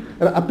যে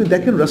আপনি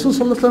দেখেন রাসূল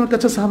সাল্লাল্লাহু আলাইহি ওয়াসাল্লামের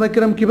কাছে সাহাবায়ে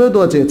কেরাম কিভাবে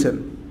দোয়া চেয়েছেন।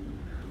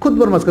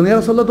 খুতবার মাঝখানে ইয়া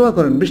রাসূলুল্লাহ দোয়া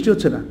করেন, বৃষ্টি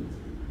হচ্ছে না।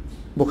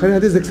 বুখারী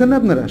হাদিস দেখছেন না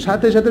আপনারা?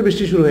 সাথে সাথে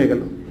বৃষ্টি শুরু হয়ে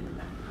গেল।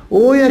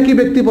 ওই একই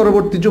ব্যক্তি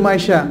পরবর্তী জুমা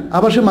আইসা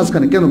আবার সে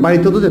মাঝখানে, কেন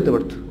বাড়িতে তো যেতে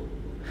পারতো,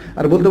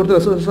 আর বলতে পারতো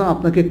রাসূল সাল্লাল্লাহু আলাইহি ওয়াসাল্লাম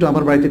আপনাকে একটু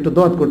আমার বাড়িতে একটু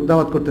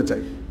দাওয়াত করতে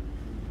চাই।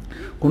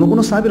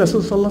 কোনো সাহাবী রাসূল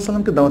সাল্লাল্লাহু আলাইহি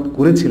ওয়াসাল্লামকে দাওয়াত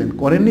করেছিলেন,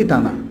 করেননি তা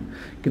না,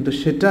 কিন্তু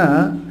সেটা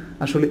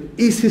আসলে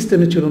এই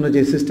সিস্টেমে ছিল না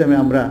যে সিস্টেমে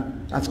আমরা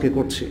আজকে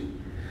করছি।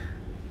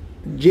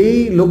 যেই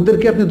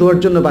লোকদেরকে আপনি দোয়ার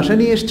জন্য বাসায়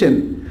নিয়ে এসছেন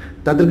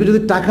তাদেরকে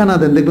যদি টাকা না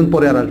দেন দেখবেন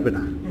পরে আর আসবে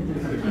না।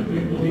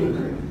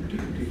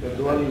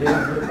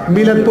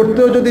 মিলাদ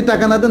পড়তেও যদি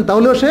টাকা না দেন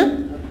তাহলেও সে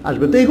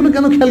আসবে। তো এইগুলো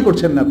কেন খেয়াল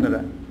করছেন না আপনারা?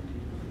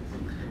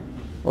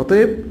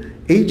 অতএব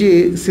এই যে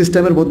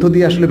সিস্টেমের মধ্য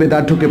দিয়ে আসলে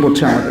বেদাত ঢুকে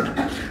পড়ছে আমাদের।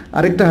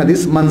 আরেকটা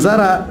হাদিস,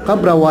 মানজারা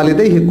কবরা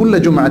ওয়ালিদাইহি কুল্লা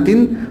জুমআতিন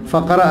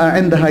ফাকারা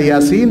ইনদাহা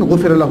ইয়াসিন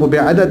গুফিরা লাহু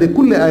বিআদাদি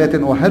কুল্লি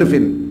আয়াতিন ওয়া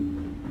হারফিন।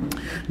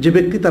 যে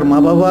ব্যক্তি তার মা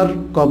বাবার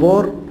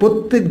কবর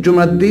প্রত্যেক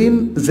জুমার দিন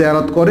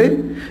জিয়ারত করে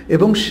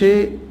এবং সে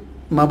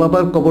মা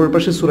বাবার কবরের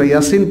পাশে সূরা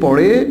ইয়াসিন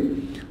পড়ে,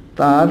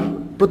 তার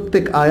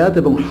প্রত্যেক আয়াত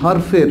এবং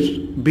হারফের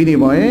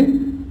বিনিময়ে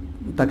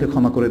তাকে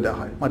ক্ষমা করে দেওয়া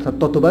হয়। অর্থাৎ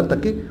ততবার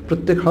তাকে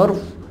প্রত্যেক হরফ,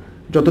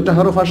 যতটা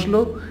হরফ আসলো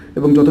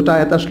এবং যতটা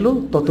আয়াত আসলো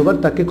ততবার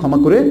তাকে ক্ষমা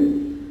করে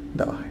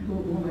দেওয়া হয়।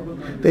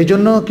 তো এই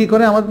জন্য কী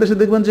করে আমাদের দেশে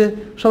দেখবেন যে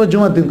সবাই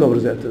জুমার দিন কবর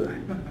জিয়ারতে যায়।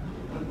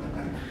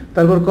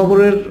 তারপর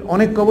কবরের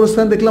অনেক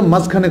কবরস্থান দেখলাম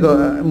মাঝখানে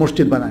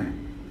মসজিদ বানায়।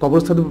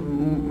 কবরস্থানে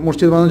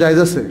মসজিদ বানানো জায়েজ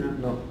আছে?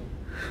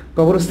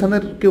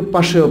 কবরস্থানের কেউ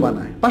পাশেও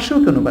বানায়। পাশেও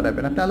কেন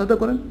বানাবেন? আপনি আলাদা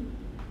করেন।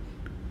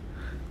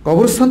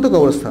 কবরস্থান তো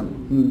কবরস্থান,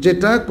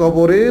 যেটা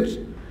কবরের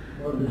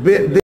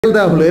দেয়াল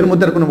দেওয়া হলো এর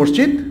মধ্যে আর কোনো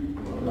মসজিদ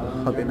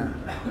হবে না।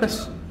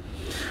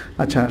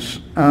 আচ্ছা,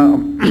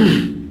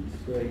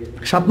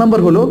 7 নম্বর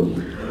হলো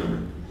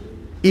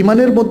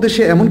ইমানের মধ্যে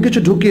সে এমন কিছু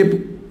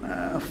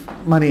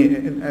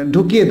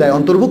ঢুকিয়ে দেয়,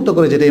 অন্তর্ভুক্ত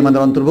করে যেটা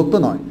ইমানের অন্তর্ভুক্ত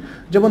নয়।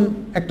 যেমন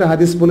একটা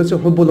হাদিস বলেছে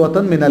হুব্বুল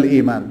ওয়াতান মিনাল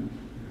ঈমান,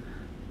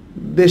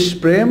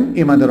 দেশপ্রেম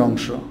ইমানের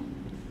অংশ।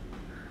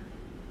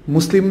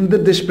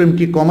 মুসলিমদের দেশপ্রেম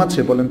কি কম আছে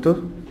বলেন তো?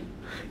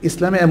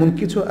 ইসলামে এমন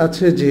কিছু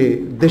আছে যে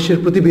দেশের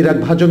প্রতি বিরাগ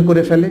ভাজন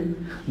করে ফেলে,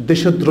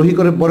 দেশদ্রোহী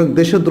করে, বরং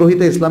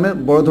দেশদ্রোহিতা ইসলামের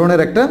বড়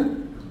ধরনের একটা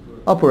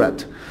অপরাধ।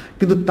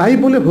 কিন্তু তাই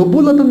বলে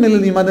হুব্বুল ওয়াতান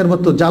মিনাল ঈমানের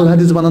মতো জাল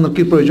হাদিস বানানোর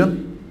কি প্রয়োজন?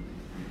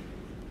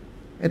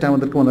 এটা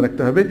আমাদেরকে মনে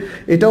রাখতে হবে।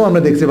 এটাও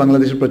আমরা দেখছি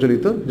বাংলাদেশে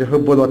প্রচলিত যে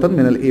হুব্বুল ওয়াতান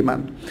মিনাল ঈমান।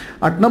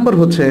 8 নম্বর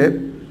হচ্ছে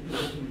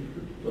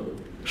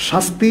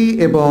শাস্তি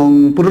এবং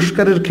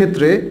পুরস্কারের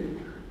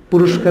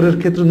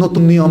ক্ষেত্রে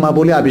নতুন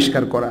নিয়মাবলী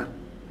আবিষ্কার করা।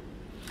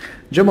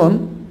 যেমন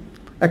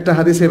একটা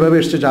হাদিস এভাবে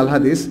এসছে, জাল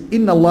হাদিস,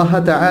 ইন্নাল্লাহা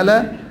তাআলা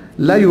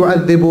লা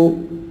ইউআযযিবু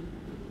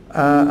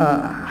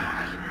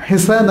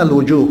হিসানাল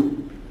ওজুহ।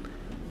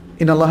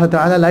 ইন্নাল্লাহা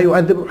তাআলা লা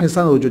ইউআযযিবু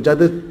হিসানাল ওজুহ,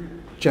 যাদের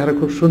চেহারা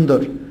খুব সুন্দর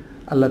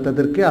আল্লাহ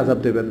তাদেরকে আযাব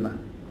দেবেন না।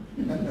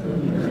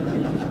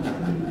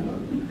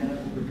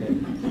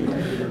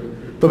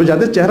 তবে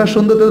যাদের চেহারা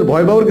সুন্দর তাদের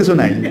ভয় পাওয়ার কিছু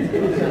নাই।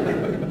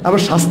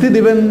 আবার শাস্তি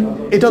দিবেন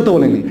এটাও তো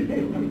বলেনি।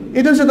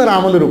 এটা হচ্ছে তার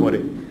আমলের উপরে।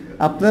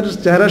 আপনার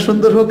চেহারা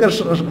সুন্দর হোক আর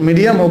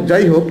মিডিয়াম হোক,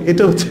 যাই হোক,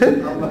 এটা হচ্ছে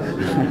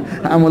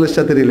আমলের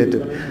সাথে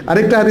রিলেটেড।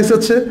 আরেকটা হাদিস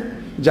হচ্ছে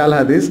জাল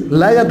হাদিস,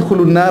 লা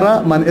ইয়াদখুলুন নারা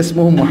মান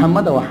ইসমুহু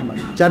মুহাম্মদ ওয়া আহমদ,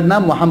 যার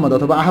নাম মুহাম্মদ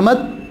অথবা আহমদ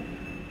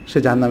সে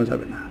জাহান্নামে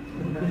যাবে না।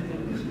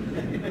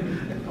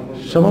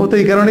 সম্ভবত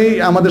এই কারণেই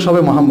আমাদের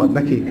সবাই মোহাম্মদ,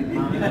 নাকি?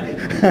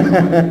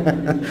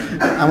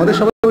 আমাদের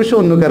সবাই অবশ্য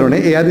অন্য কারণে।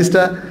 এই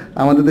হাদিসটা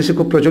আমাদের দেশে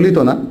খুব প্রচলিত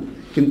না,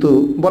 কিন্তু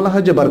বলা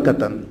হয় যে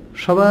বারকাতান,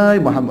 সবাই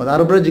মোহাম্মদ।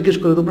 আরবরা জিজ্ঞেস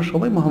করে তোমরা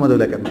সবাই মোহাম্মদ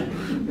হলে কেন?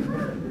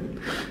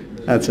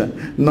 আচ্ছা,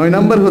 9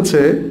 নম্বর হচ্ছে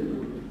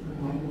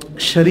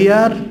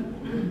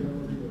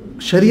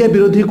শরিয়া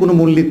বিরোধী কোনো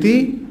মূলনীতি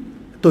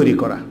তৈরি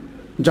করা।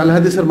 জাল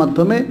হাদিসের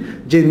মাধ্যমে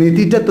যে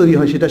নীতিটা তৈরি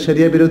হয় সেটা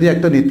শরিয়া বিরোধী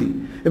একটা নীতি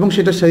এবং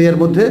সেটা শরিয়ার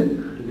মধ্যে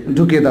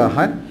ঢুকিয়ে দেওয়া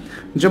হয়।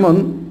 যেমন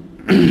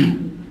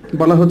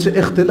বলা হচ্ছে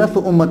ইখতিলাফ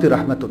উম্মতি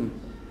রাহমাতুন,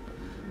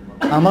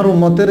 আমার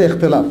উম্মতের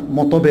ইখতিলাফ,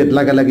 মতভেদ,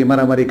 লাগালাগি,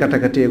 মারামারি,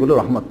 কাটাকাটি, এগুলো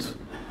রহমত।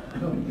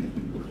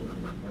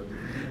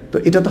 তো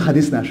এটা তো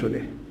হাদিস না, আসলে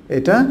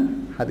এটা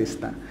হাদিস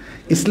না।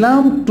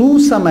 ইসলাম টু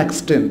সাম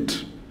এক্সটেন্ট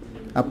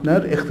আপনার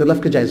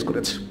ইখতিলাফকে জায়েজ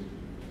করেছে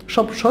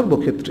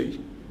সর্বক্ষেত্রেই।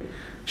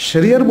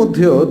 শরিয়ার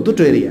মধ্যেও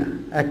দুটো এরিয়া,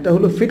 একটা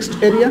হলো ফিক্সড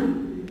এরিয়া,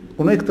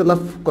 কোনো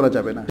ইখতিলাফ করা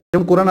যাবে না।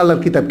 যেমন কোরআন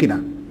আল্লাহর কিতাব কিনা,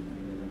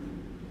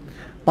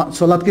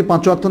 সালাত কি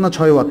 5 ওয়াক্ত না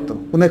 6 ওয়াক্ত,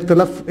 কোনো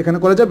ইখতিলাফ এখানে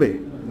করা যাবে?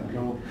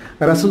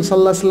 রাসূল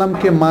সাল্লাল্লাহু আলাইহি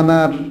সাল্লামকে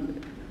মানার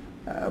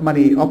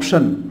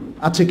অপশন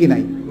আছে কি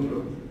নাই?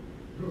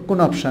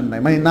 কোনো অপশন নাই।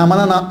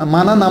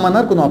 মানা না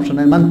মানার কোনো অপশন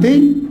নাই, মানতেই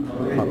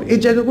হবে। এই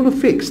জায়গাগুলো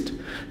ফিক্সড।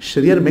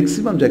 শরিয়ার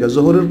ম্যাক্সিমাম জায়গা,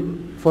 যোহরের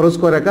ফরজ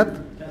কয় রাকাত?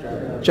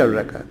 4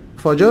 রাকাত,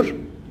 ফজর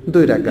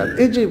 2 রাকাত,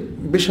 এই যে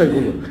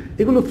বিষয়গুলো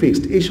এগুলো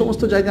ফিক্সড। এই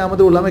সমস্ত জায়গায়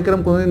আমাদের উলামায়ে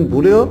কেরাম কোনোদিন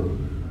ভুলেও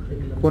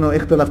কোনো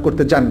ইখতিলাফ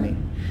করতে যাননি।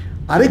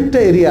 আরেকটা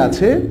এরিয়া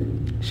আছে,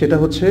 সেটা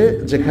হচ্ছে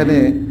যেখানে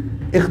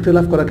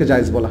ইখতিলাফ করাকে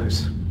জায়েজ বলা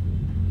হয়েছে।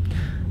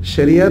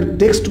 শরিয়ার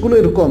টেক্সটগুলো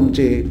এরকম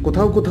যে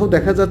কোথাও কোথাও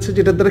দেখা যাচ্ছে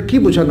যেটার দ্বারা কি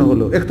বোঝানো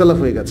হলো, ইখতিলাফ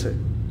হয়ে গেছে।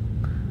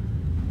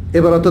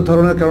 এবার অত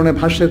ধরনের কারণে,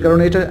 ভাষ্যের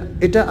কারণে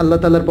এটা আল্লাহ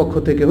তাআলার পক্ষ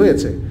থেকে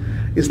হয়েছে,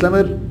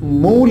 ইসলামের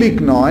মৌলিক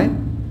নয়,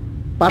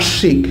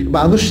 পার্শ্বিক বা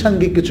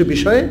আনুষঙ্গিক কিছু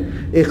বিষয়ে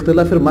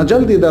ইখতিলাফের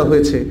মাজাল দিয়ে দেওয়া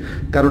হয়েছে,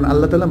 কারণ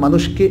আল্লাহ তাআলা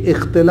মানুষকে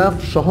ইখতিলাফ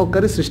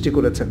সহকারে সৃষ্টি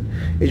করেছেন।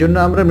 এই জন্য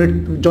আমরা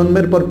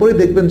জন্মের পরপরই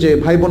দেখবেন যে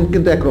ভাই বোন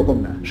কিন্তু একরকম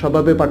না,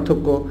 স্বভাবে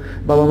পার্থক্য,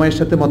 বাবা মায়ের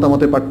সাথে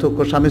মতামতে পার্থক্য,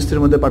 স্বামী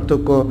স্ত্রীর মধ্যে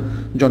পার্থক্য,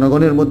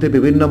 জনগণের মধ্যে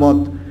বিভিন্ন মত।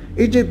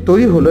 এই যে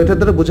তৈরি হলো, এটা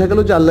দ্বারা বোঝা গেল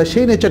যে আল্লাহ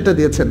সেই নেচারটা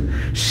দিয়েছেন,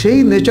 সেই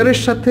নেচারের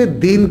সাথে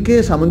দিনকে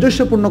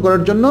সামঞ্জস্যপূর্ণ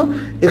করার জন্য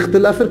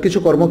ইখতিলাফের কিছু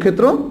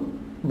কর্মক্ষেত্র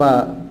বা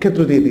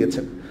ক্ষেত্র দিয়ে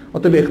দিয়েছেন।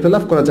 অতএব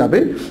ইখতিলাফ করা যাবে,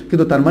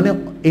 কিন্তু তার মানে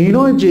এই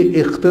নয় যে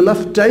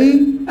ইখতিলাফটাই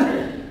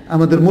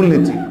আমাদের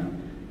মূলনীতি।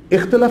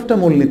 ইখতিলাফটা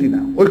মূলনীতি না,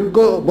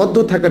 ঐক্যবদ্ধ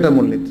থাকাটা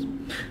মূলনীতি।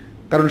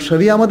 কারণ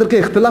শরিয়া আমাদেরকে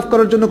ইখতিলাফ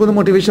করার জন্য কোনো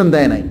মোটিভেশন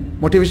দেয় নাই,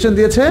 মোটিভেশন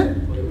দিয়েছে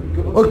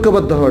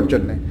ঐক্যবদ্ধ হওয়ার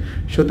জন্য।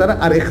 সুতরাং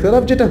আর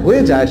ইখতিলাফ যেটা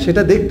হয়ে যায়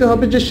সেটা দেখতে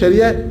হবে যে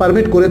শরিয়া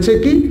পারমিট করেছে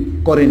কি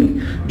করেনি।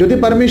 যদি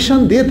পারমিশন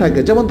দিয়ে থাকে,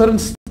 যেমন ধরেন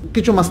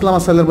কিছু মাসলা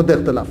মাসাইলের মধ্যে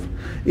ইখতিলাফ,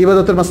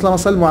 ইবাদতের মাসলা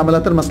মাসাইল,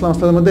 মুআমালাতের মাসলা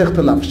মাসাইলের মধ্যে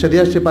ইখতিলাফ,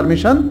 শরিয়া সে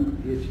পারমিশন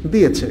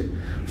দিয়েছে।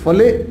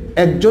 ফলে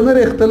একজনের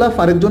ইখতিলাফ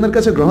আরেকজনের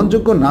কাছে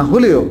গ্রহণযোগ্য না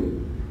হলেও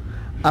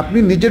আপনি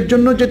নিজের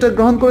জন্য যেটা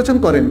গ্রহণ করেছেন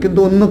করেন, কিন্তু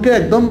অন্যকে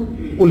একদম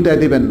উল্টায়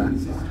দিবেন না,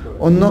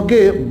 অন্যকে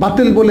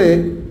বাতিল বলে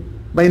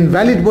বা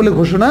ইনভ্যালিড বলে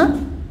ঘোষণা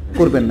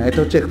করবেন না। এটা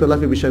হচ্ছে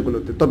ইখতিলাফি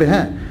বিষয়গুলোতে। তবে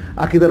হ্যাঁ,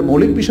 আকীদার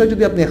মৌলিক বিষয়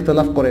যদি আপনি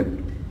ইখতিলাফ করেন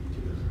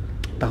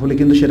তাহলে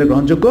কিন্তু সেটা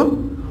গ্রহণযোগ্য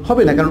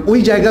হবে না, কারণ ওই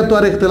জায়গা তো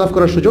আর ইখতিলাফ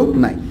করার সুযোগ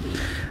নাই।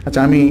 আচ্ছা,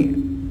 আমি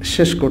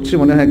শেষ করছি,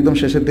 মনে হয় একদম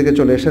শেষের দিকে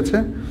চলে এসেছে।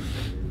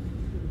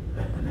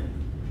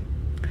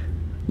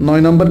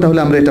 9 নম্বর তাহলে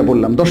আমরা এটা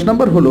বললাম। 10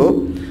 নম্বর হলো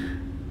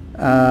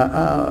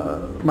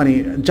মানে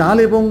জাল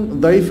এবং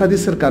দাঈফ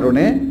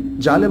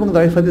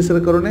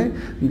হাদিসের কারণে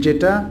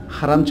যেটা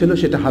হারাম ছিল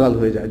সেটা হালাল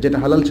হয়ে যায়, যেটা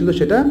হালাল ছিল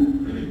সেটা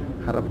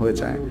হারাম হয়ে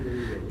যায়।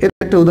 এর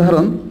একটা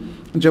উদাহরণ,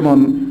 যেমন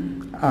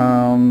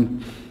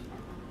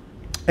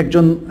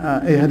একজন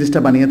এই হাদিসটা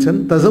বানিয়েছেন,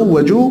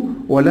 তাজাওয়াজু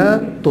ওয়ালা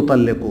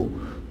তুতাল্লিকু,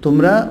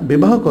 তোমরা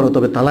বিবাহ করো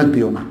তবে তালাক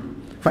দিও না।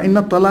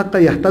 ফাইন্না তালাকা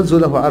ইয়াহতাজ্জু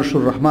লাহু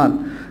আরশুর রহমান,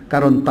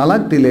 কারণ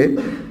তালাক দিলে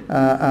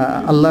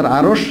আল্লাহর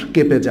আরশ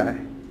কেঁপে যায়,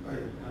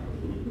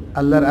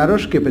 আল্লাহর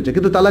আরশ কেঁপে যায়।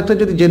 কিন্তু তালাকটা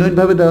যদি জেনুইন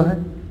ভাবে দেওয়া হয়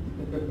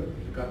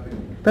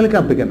তাহলে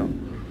কাঁপবে কেন?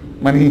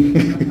 মানে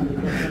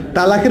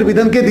তালাকের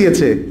বিধান কে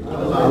দিয়েছে?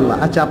 আল্লাহ।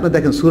 আচ্ছা, আপনি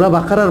দেখেন সূরা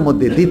বাকারার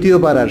মধ্যে 2য়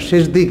পারার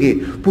শেষ দিকে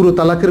পুরো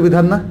তালাকের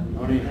বিধান না,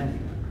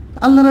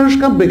 আল্লাহর আরশ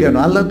কাঁপবে কেন?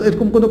 আল্লাহ তো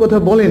এরকম কোনো কথা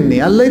বলেননি।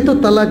 আল্লাহই তো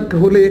তালাক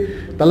হলে,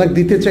 তালাক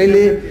দিতে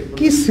চাইলে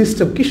কি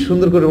সিস্টেম, কি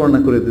সুন্দর করে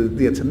বর্ণনা করে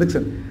দিয়েছেন।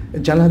 দেখছেন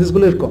জাল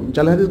হাদিসগুলো এরকম,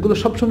 জাল হাদিসগুলো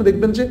সবসময়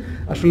দেখবেন যে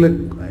আসলে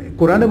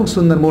কোরআন এবং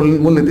সুন্নাহর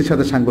মূলনীতির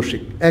সাথে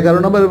সাংঘর্ষিক। 11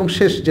 নম্বর এবং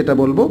শেষ যেটা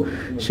বলবো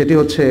সেটি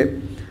হচ্ছে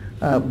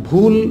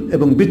ভুল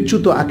এবং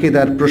বিচ্যুত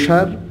আকীদার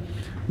প্রসার,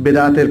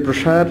 বেদাতের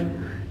প্রসার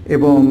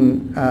এবং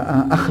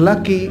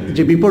আখলাকি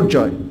যে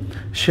বিপর্যয়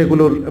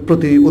সেগুলোর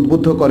প্রতি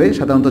উদ্বুদ্ধ করে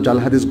সাধারণত জাল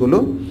হাদিসগুলো।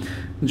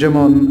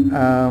 যেমন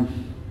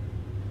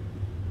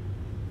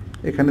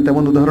এখানে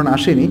তেমন উদাহরণ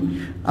আসেনি,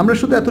 আমরা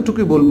শুধু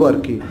এতটুকুই বলবো আর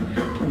কি,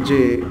 যে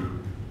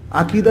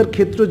আকীদার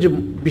ক্ষেত্রে যে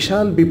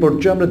বিশাল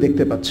বিপর্যয় আমরা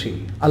দেখতে পাচ্ছি,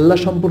 আল্লাহ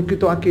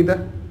সম্পর্কিত আকীদা,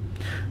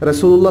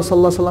 রাসূলুল্লাহ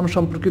সাল্লাল্লাহু আলাইহি সাল্লাম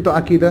সম্পর্কিত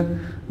আকীদা।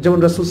 যেমন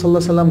রাসূল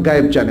সাল্লাল্লাহু আলাইহি সাল্লাম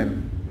গায়েব জানেন,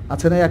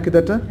 আছে না এই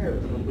আকীদাটা?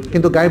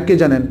 কিন্তু গায়েব কে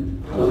জানেন?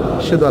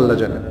 শুধু আল্লাহ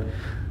জানেন।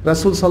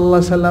 রাসূল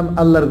সাল্লাল্লাহু আলাইহি সাল্লাম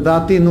আল্লাহর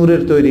দাতি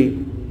নূরের তৈরি,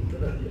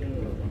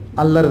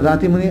 আল্লাহর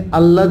দাতি মানে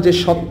আল্লাহ যে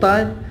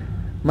সত্তায়,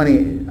 মানে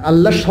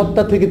আল্লাহর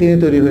সত্তা থেকে তিনি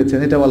তৈরি হয়েছেন,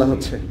 এটা বলা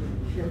হচ্ছে,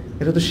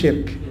 এটা তো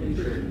শিরক।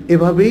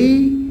 এভাবেই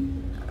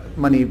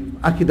মানে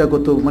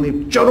আকীদাগত মানে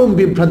চরম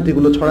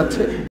বিভ্রান্তিগুলো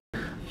ছড়াচ্ছে,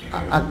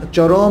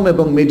 চরম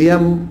এবং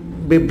মিডিয়াম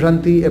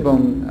বিভ্রান্তি এবং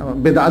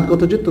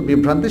বেদাতগত যে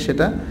বিভ্রান্তি,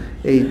 সেটা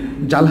এই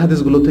জাল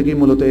হাদিসগুলো থেকেই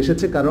মূলত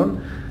এসেছে। কারণ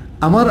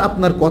আমার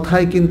আপনার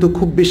কথায় কিন্তু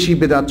খুব বেশি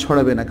বেদাত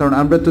ছড়াবে না, কারণ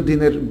আমরা তো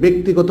দিনের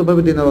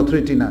ব্যক্তিগতভাবে দিনের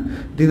অথরিটি না,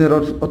 দিনের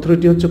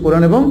অথরিটি হচ্ছে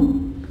কোরআন এবং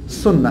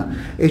সুন্নাহ।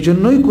 এই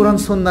জন্যই কোরআন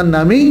সুন্নাহর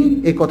নামেই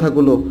এই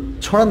কথাগুলো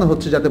ছড়ানো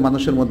হচ্ছে, যাতে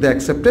মানুষের মধ্যে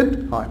অ্যাকসেপ্টেড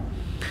হয়।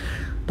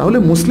 তাহলে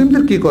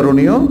মুসলিমদের কি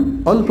করণীয়?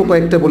 অল্প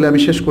কয়েকটা বলে আমি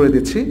শেষ করে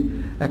দিচ্ছি।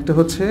 একটা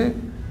হচ্ছে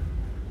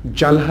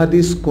জাল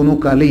হাদিস কোনো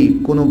কালেই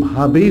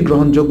কোনোভাবেই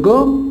গ্রহণযোগ্য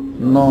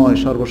নয়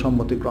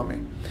সর্বসম্মতিক্রমে।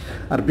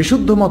 আর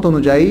বিশুদ্ধ মত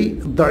অনুযায়ী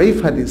দাঈফ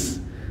হাদিস,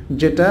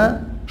 যেটা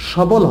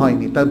সবল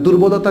হয়নি, তার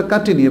দুর্বলতা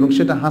কাটেনি এবং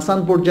সেটা হাসান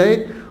পর্যায়ে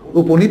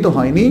উপনীত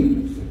হয়নি,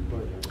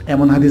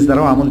 এমন হাদিস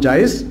দ্বারাও আমল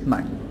জায়েজ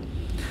নাই।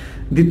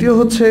 দ্বিতীয়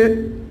হচ্ছে,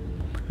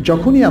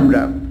 যখনই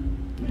আমরা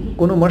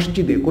কোনো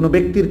মসজিদে কোনো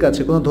ব্যক্তির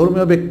কাছে, কোনো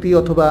ধর্মীয় ব্যক্তি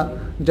অথবা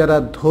যারা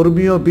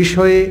ধর্মীয়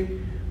বিষয়ে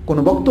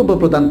কোনো বক্তব্য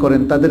প্রদান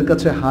করেন তাদের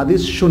কাছে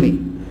হাদিস শুনি,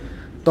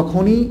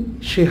 তখনই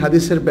সেই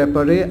হাদিসের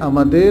ব্যাপারে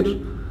আমাদের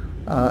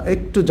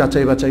একটু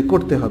যাচাই বাছাই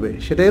করতে হবে।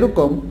 সেটা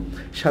এরকম,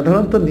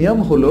 সাধারণত নিয়ম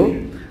হলো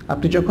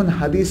আপনি যখন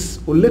হাদিস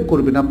উল্লেখ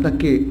করবেন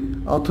আপনাকে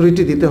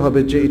অথরিটি দিতে হবে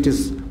যে ইট ইজ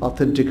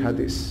অথেন্টিক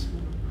হাদিস।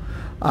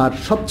 আর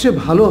সবচেয়ে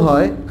ভালো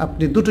হয়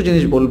আপনি দুটো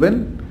জিনিস বলবেন,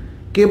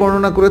 কে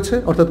বর্ণনা করেছে,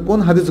 অর্থাৎ কোন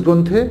হাদিস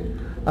গ্রন্থে,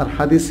 আর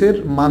হাদিসের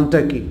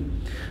মানটা কি।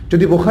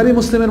 যদি বুখারী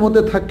মুসলিমের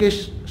মধ্যে থাকে,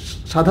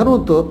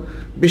 সাধারণত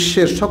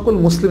বিশ্বের সকল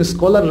মুসলিম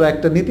স্কলাররা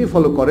একটা নীতি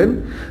ফলো করেন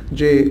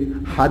যে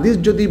হাদিস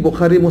যদি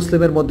বুখারী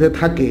মুসলিমের মধ্যে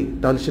থাকে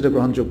তাহলে সেটা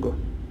গ্রহণযোগ্য।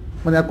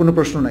 মানে আর কোনো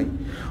প্রশ্ন নাই,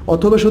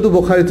 অথবা শুধু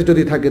বুখারীতে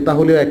যদি থাকে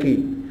তাহলেও একই,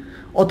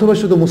 অথবা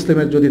শুধু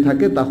মুসলিমের যদি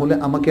থাকে তাহলে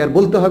আমাকে আর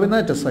বলতে হবে না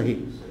এটা সহিহ।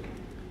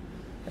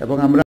 এবং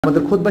আমরা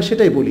আমাদের খুতবা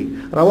সেটাই বলি,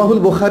 রাওয়াহুল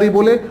বুখারী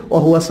বলে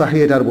ওয়াহুয়া সহিহ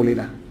এটা আর বলি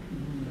না,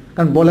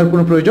 কারণ বলার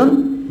কোনো প্রয়োজন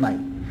নাই।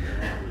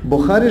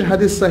 বুখারীর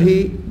হাদিস সহিহ,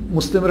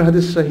 মুসলিমের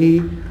হাদিস সহিহ,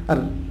 আর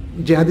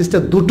যে হাদিসটা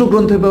দুটো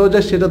গ্রন্থে পাওয়া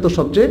যায় সেটা তো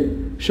সবচেয়ে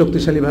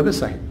শক্তিশালীভাবে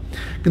সহিহ।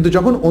 কিন্তু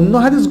যখন অন্য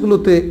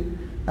হাদিসগুলোতে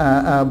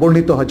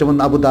বর্ণিত হয়, যেমন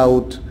আবু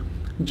দাউদ,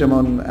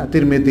 যেমন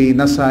তিরমিজি,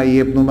 নাসাই,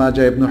 ইবনে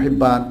মাজাহ, ইবনে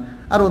হিব্বান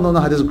আর অন্যান্য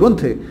হাদিস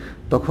গ্রন্থে,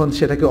 তখন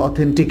সেটাকে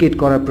অথেন্টিকেট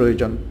করার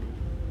প্রয়োজন।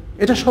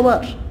 এটা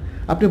সবার।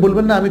 আপনি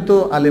বলবেন না আমি তো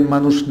আলেম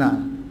মানুষ না,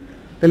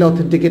 তাহলে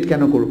অথেন্টিকেট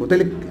কেন করব?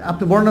 তাহলে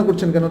আপনি বর্ণনা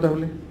করছেন কেন?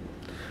 তাহলে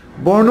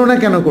বর্ণনা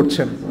কেন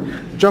করছেন?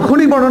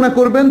 যখনই বর্ণনা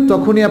করবেন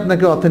তখনই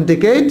আপনাকে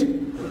অথেন্টিকেট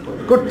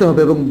করতে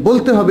হবে এবং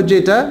বলতে হবে যে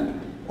এটা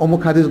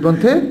অমুক হাদিস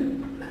গ্রন্থে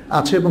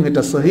আছে এবং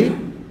এটা সহিহ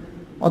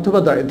অথবা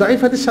দাঈফ। দাঈফ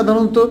হাদিস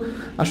সাধারণত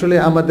আসলে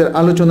আমাদের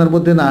আলোচনার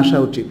মধ্যে না আসা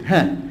উচিত।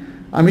 হ্যাঁ,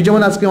 আমি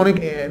যেমন আজকে অনেক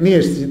নিয়ে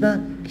এসেছি না,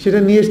 সেটা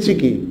নিয়ে এসেছি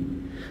কি?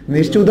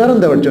 নিয়ে এসেছি উদাহরণ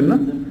দেওয়ার জন্য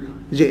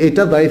যে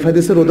এটা দাঈফ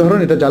হাদিসের উদাহরণ,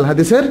 এটা জাল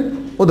হাদিসের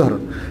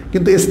উদাহরণ।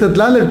 কিন্তু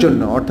ইস্তেদলালের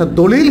জন্য, অর্থাৎ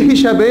দলিল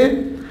হিসাবে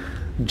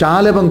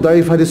জাল এবং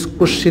দাঈফ হাদিস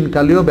কোশ্চিন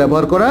কালেও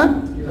ব্যবহার করা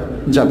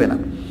যাবে না।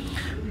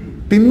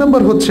 3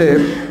 নম্বর হচ্ছে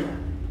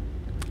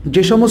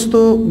যে সমস্ত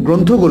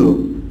গ্রন্থগুলো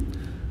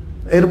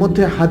এর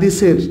মধ্যে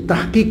হাদিসের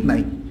তাহকিক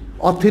নাই,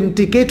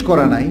 অথেন্টিকেট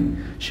করা নাই,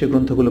 সে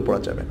গ্রন্থগুলো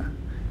পড়া যাবে না।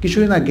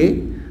 কিছুদিন আগে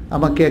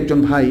আমাকে একজন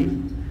ভাই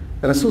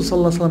রাসূল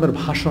সাল্লাল্লাহু আলাইহি ওয়াসাল্লামের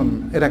ভাষণ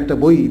এর একটা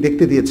বই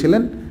দেখতে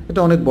দিয়েছিলেন, এটা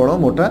অনেক বড়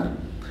মোটা।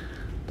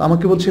 তো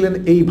আমাকে বলছিলেন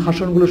এই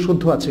ভাষণগুলো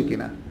শুদ্ধ আছে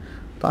কিনা।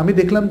 তো আমি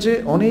দেখলাম যে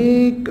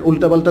অনেক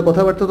উল্টাপাল্টা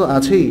কথাবার্তা তো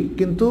আছেই,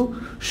 কিন্তু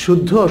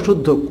শুদ্ধ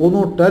অশুদ্ধ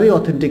কোনোটারই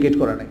অথেন্টিকেট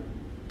করা নাই,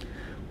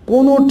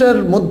 কোনোটার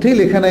মধ্যেই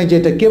লেখা নাই যে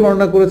এটা কে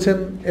বর্ণনা করেছেন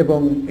এবং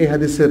এই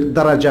হাদিসের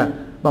দারাজা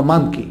বা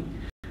মান কি।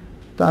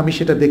 তো আমি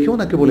সেটা দেখে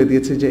ওনাকে বলে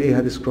দিয়েছি যে এই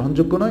হাদিস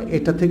গ্রহণযোগ্য নয়,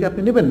 এটা থেকে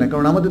আপনি নেবেন না,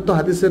 কারণ আমাদের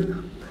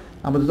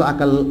তো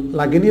আকাল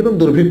লাগেনি এবং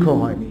দুর্ভিক্ষ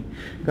হয়নি।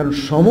 কারণ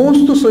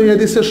সমস্ত সহিহ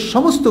হাদিসের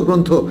সমস্ত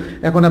গ্রন্থ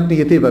এখন আপনি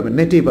এতেই পাবেন,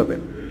 নেটেই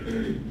পাবেন।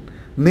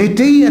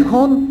 নেটেই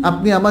এখন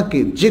আপনি আমাকে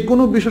যে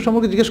কোনো বিষয়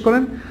সম্পর্কে জিজ্ঞেস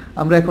করেন,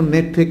 আমরা এখন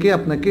নেট থেকে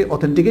আপনাকে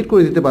অথেন্টিকেট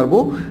করে দিতে পারবো।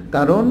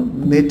 কারণ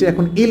নেটে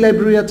এখন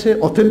লাইব্রেরি আছে,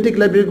 অথেন্টিক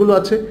লাইব্রেরিগুলো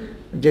আছে,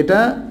 যেটা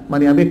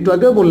মানে আমি একটু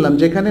আগেও বললাম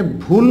যেখানে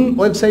ভুল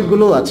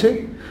ওয়েবসাইটগুলো আছে,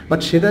 বাট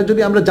সেটা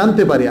যদি আমরা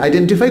জানতে পারি,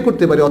 আইডেন্টিফাই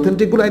করতে পারি,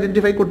 অথেন্টিকগুলো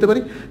আইডেন্টিফাই করতে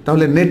পারি,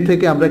 তাহলে নেট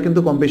থেকে আমরা কিন্তু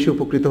কম বেশি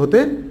উপকৃত হতে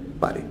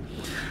পারি।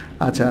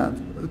 আচ্ছা,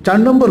 4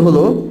 নম্বর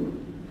হলো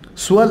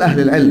সুয়াল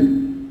আহলুল ইলম।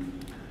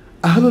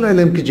 আহলুল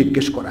ইলমকে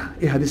জিজ্ঞেস করা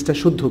এই হাদিসটা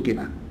শুদ্ধ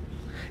কিনা,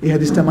 এই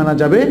হাদিসটা মানা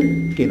যাবে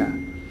কিনা।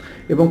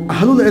 এবং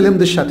আহলুল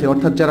ইলমদের সাথে,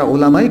 অর্থাৎ যারা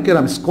ওলামায়ে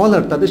কেরাম,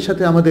 স্কলার, তাদের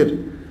সাথে আমাদের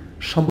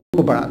সম্পর্ক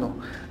বাড়ানো।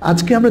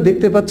 আজকে আমরা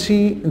দেখতে পাচ্ছি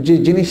যে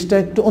জিনিসটা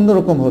একটু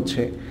অন্যরকম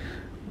হচ্ছে।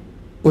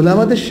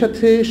 ওলামাদের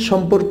সাথে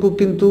সম্পর্ক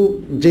কিন্তু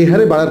যে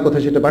হারে বাড়ার কথা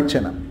সেটা বাড়ছে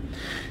না।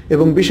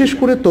 এবং বিশেষ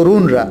করে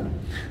তরুণরা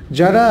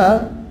যারা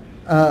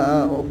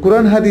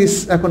কোরআন হাদিস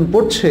এখন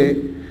পড়ছে,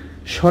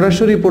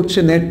 সরাসরি পড়ছে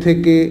নেট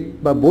থেকে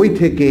বা বই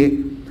থেকে,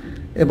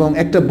 এবং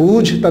একটা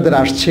বুঝ তাদের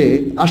আসছে,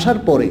 আসার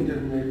পরে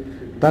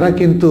তারা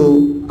কিন্তু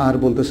আর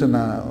বলতেছে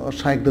না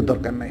শায়েখদের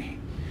দরকার নাই,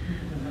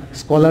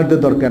 স্কলারদের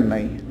দরকার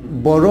নাই।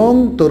 বরং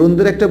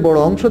তরুণদের একটা বড়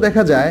অংশ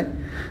দেখা যায়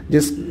যে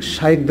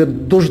শায়েখদের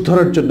দোষ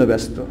ধরার জন্য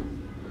ব্যস্ত,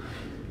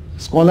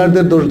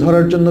 স্কলারদের দোষ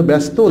ধরার জন্য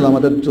ব্যস্ত,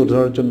 ওলামাদের দোষ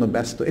ধরার জন্য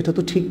ব্যস্ত। এটা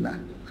তো ঠিক না।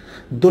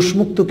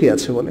 দোষমুক্ত কে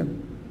আছে বলেন?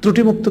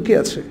 ত্রুটিমুক্ত কে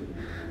আছে?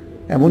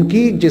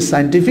 এমনকি যে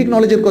সায়েন্টিফিক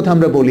নলেজের কথা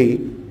আমরা বলি,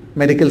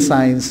 মেডিকেল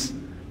সায়েন্স,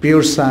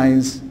 পিওর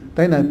সায়েন্স,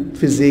 তাই না,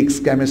 ফিজিক্স,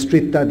 কেমিস্ট্রি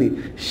ইত্যাদি,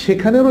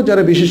 সেখানেরও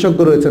যারা বিশেষজ্ঞ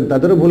রয়েছেন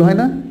তাদেরও ভুল হয়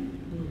না?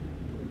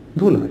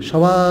 ভুল হয়,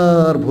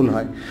 সবার ভুল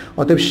হয়।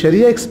 অতএব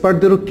শরিয়া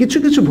এক্সপার্টদেরও কিছু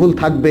কিছু ভুল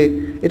থাকবে,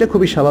 এটা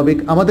খুবই স্বাভাবিক।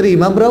 আমাদের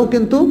ইমামরাও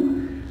কিন্তু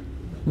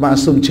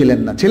মাসুম ছিলেন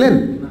না, ছিলেন?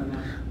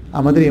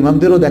 আমাদের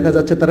ইমামদেরও দেখা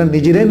যাচ্ছে তারা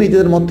নিজেরাই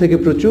নিজেদের মত থেকে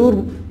প্রচুর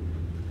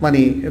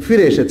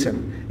ফিরে এসেছেন।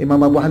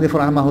 ইমাম আবু হানিফা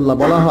রাহমাহুল্লাহ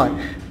বলা হয়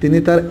তিনি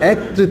তার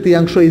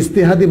 1/3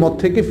 ইজতিহাদি মত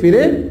থেকে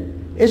ফিরে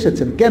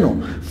এসেছেন। কেন?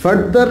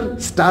 ফার্দার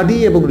স্টাডি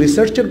এবং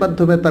রিসার্চের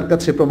মাধ্যমে তার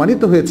কাছে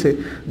প্রমাণিত হয়েছে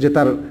যে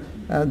তার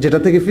যেটা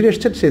থেকে ফিরে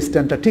এসেছেন সেই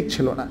স্ট্যান্ডটা ঠিক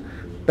ছিল না।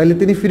 তাহলে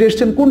তিনি ফিরে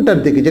এসেছেন কোনটার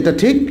দিকে? যেটা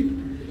ঠিক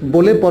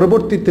বলে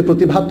পরবর্তীতে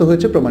প্রতিভাত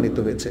হয়েছে, প্রমাণিত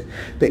হয়েছে।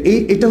 তো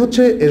এটা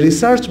হচ্ছে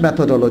রিসার্চ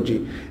ম্যাথোডোলজি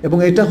এবং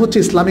এটা হচ্ছে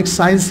ইসলামিক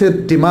সায়েন্সের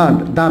ডিমান্ড,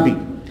 দাবি।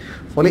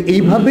 ফলে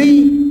এইভাবেই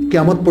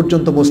কিয়ামত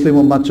পর্যন্ত মুসলিম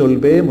উম্মাহ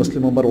চলবে,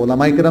 মুসলিম উম্মাহর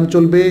ওলামায়ে কেরাম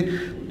চলবে,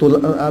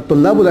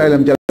 তুল্লাবুল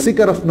ইলম যারা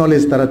সিকার অফ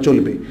নলেজ তারা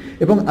চলবে,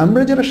 এবং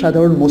আমরা যারা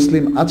সাধারণ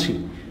মুসলিম আছি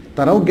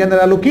তারাও জ্ঞানের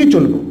আলোকেই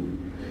চলব।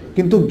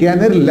 কিন্তু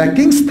জ্ঞানের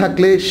ল্যাকিংস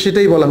থাকলে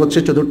সেটাই বলা হচ্ছে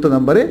 4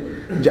 নম্বরে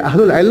যে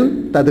আহলুল ইলম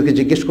তাদেরকে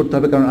জিজ্ঞেস করতে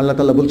হবে। কারণ আল্লাহ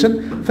তাআলা বলছেন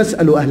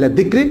ফাসআলু আহলা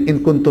যিকরি ইন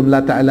কুনতুম লা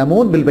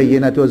তা'লামুন বিল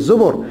বায়িনাতি ওয়াজ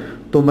জুবুর,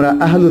 তোমরা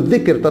আহলুল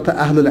যিকর তথা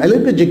আহলুল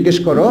ইলমকে জিজ্ঞেস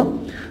করো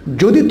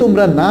যদি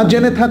তোমরা না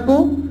জেনে থাকো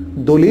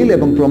দলিল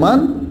এবং প্রমাণ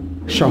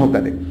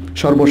সহকারে।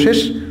 সর্বশেষ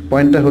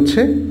পয়েন্টটা হচ্ছে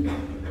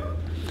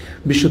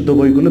বিশুদ্ধ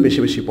বইগুলো বেশি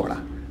বেশি পড়া,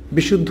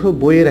 বিশুদ্ধ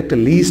বইয়ের একটা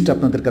লিস্ট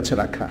আপনাদের কাছে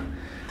রাখা।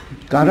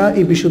 কারা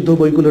এই বিশুদ্ধ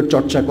বইগুলোর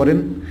চর্চা করেন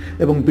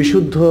এবং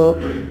বিশুদ্ধ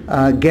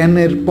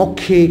জ্ঞানের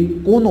পক্ষে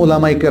কোন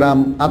ওলামায়ে কেরাম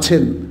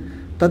আছেন,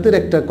 তাদের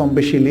একটা কম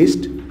বেশি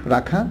লিস্ট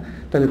রাখা,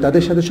 তাহলে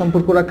তাদের সাথে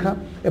সম্পর্ক রাখা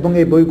এবং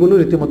এই বইগুলো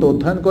রীতিমতো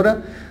অধ্যয়ন করা।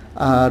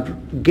 আর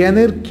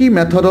জ্ঞানের কি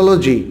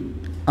মেথোডোলজি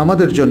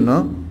আমাদের জন্য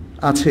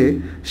আছে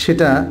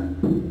সেটা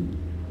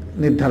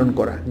নির্ধারণ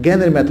করা।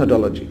 জ্ঞানের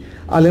মেথোডোলজি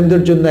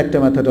আলেমদের জন্য একটা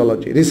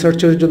মেথোডোলজি,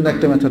 রিসার্চের জন্য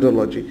একটা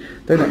মেথোডোলজি,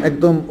 তাই না?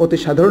 একদম অতি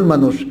সাধারণ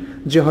মানুষ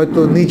যে হয়তো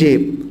নিজে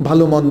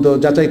ভালো মন্দ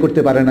যাচাই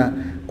করতে পারে না,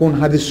 কোন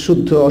হাদিস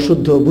শুদ্ধ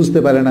অশুদ্ধ বুঝতে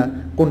পারে না,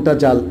 কোনটা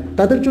জাল,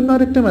 তাদের জন্য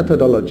আরেকটা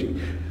মেথোডোলজি।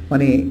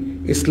 মানে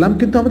ইসলাম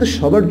কিন্তু আমাদের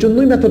সবার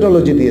জন্যই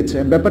মেথোডোলজি দিয়েছে।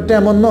 ব্যাপারটা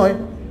এমন নয়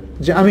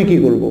যে আমি কি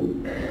করব,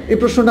 এই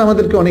প্রশ্নটা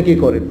আমাদেরকে অনেকেই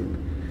করেন।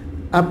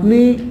 আপনি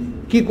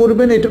কি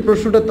করবেন এটা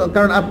প্রশ্নটা,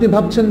 কারণ আপনি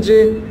ভাবছেন যে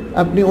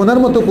আপনি ওনার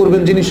মতো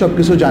করবেন যিনি সব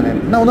কিছু জানেন।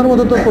 না, ওনার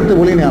মতো তো করতে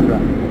বলিনি আমরা,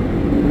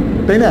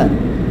 তাই না?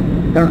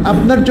 কারণ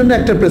আপনার জন্য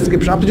একটা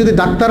প্রেসক্রিপশন, আপনি যদি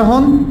ডাক্তার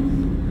হন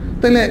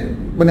তাহলে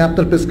মানে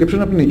আপনার প্রেসক্রিপশন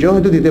আপনি নিজেও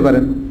হয়তো দিতে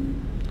পারেন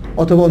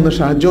অথবা অন্য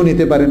সাহায্যও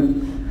নিতে পারেন।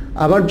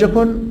 আবার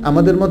যখন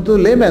আমাদের মতো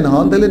লেম্যান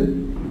হন তাহলে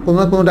কোনো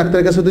না কোনো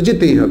ডাক্তারের কাছে তো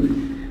যেতেই হবে।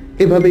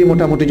 এভাবেই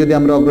মোটামুটি যদি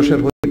আমরা অগ্রসর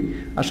হই,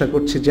 আশা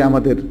করছি যে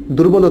আমাদের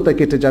দুর্বলতা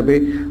কেটে যাবে।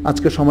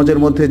 আজকে সমাজের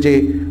মধ্যে যে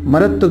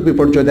মারাত্মক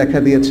বিপর্যয় দেখা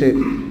দিয়েছে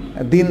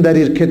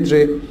দিনদারির ক্ষেত্রে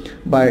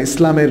বা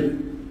ইসলামের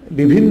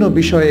বিভিন্ন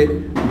বিষয়ে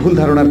ভুল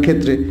ধারণার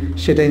ক্ষেত্রে,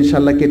 সেটা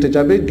ইনশাল্লাহ কেটে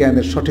যাবে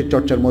জ্ঞানের সঠিক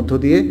চর্চার মধ্য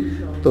দিয়ে।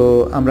 তো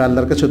আমরা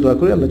আল্লাহর কাছে দোয়া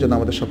করি আল্লাহ যেন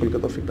আমাদের সকলকে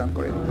তৌফিক দান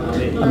করেন।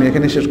 আমি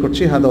এখানে শেষ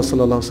করছি। হাদা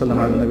সাল্লাল্লাহু সাল্লাম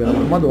আলা নবিয়িনা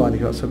মুহাম্মদ ওয়া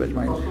আলিহি ওয়া সাহবিহি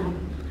আজমাইন।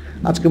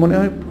 আজকে মনে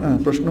হয়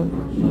প্রশ্ন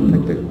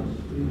থাকতে।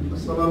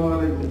 আসসালামু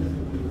আলাইকুম।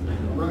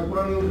 আমরা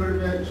কোরআনুল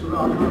কারীমে সূরা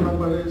 18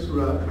 নম্বরে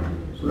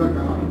সূরা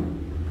কাহাফ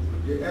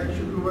যে এক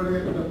শুক্রবারে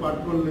এটা পাঠ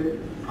করলে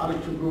আরেক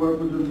শুক্রবার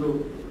পর্যন্ত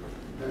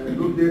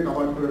দুধ দিয়ে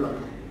কভার করে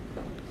রাখা,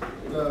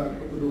 এটা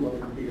কতটুকু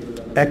ঠিক আছে?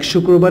 এক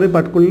শুক্রবারে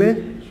পাঠ করলে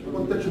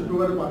প্রত্যেক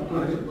শুক্রবারে পাঠ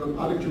করলে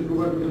আরেক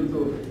শুক্রবার পর্যন্ত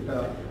এটা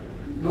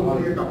দুধ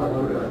দিয়ে কভার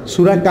করে রাখা।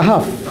 সূরা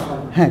কাহাফ,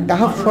 হ্যাঁ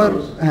কাহাফ,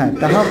 হ্যাঁ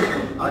কাহাফ।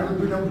 আরেকটা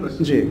দুই নম্বর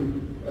জি,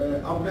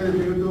 আপনি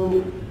যেহেতু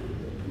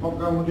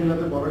মক্কা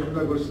মদিনাতে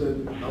পড়াশোনা করছেন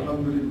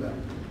আলহামদুলিল্লাহ,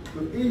 তো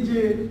এই যে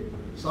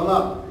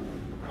সালাত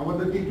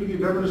আমাদেরকে একটু কি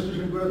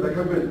ডেমনস্ট্রেশন করে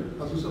দেখাবেন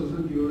রাসূল সাল্লাল্লাহু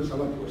আলাইহি ওয়াসাল্লাম কিভাবে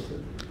সালাত করছেন?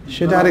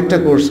 সেটা আরেকটা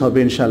কোর্স হবে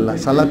ইনশাআল্লাহ।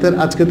 সালাতের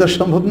আজকে তো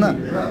সম্ভব না।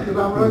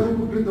 আমরা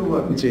উপকৃত হব।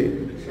 জি,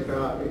 সেটা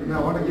এখানে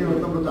অনেকে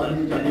হয়তো আমরা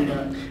জানি না।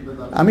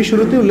 আমি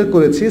শুরুতে উল্লেখ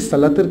করেছি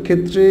সালাতের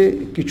ক্ষেত্রে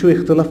কিছু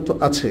ইখতিলাফ তো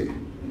আছে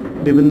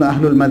বিভিন্ন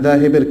আহলুল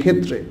মাযাহিবের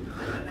ক্ষেত্রে।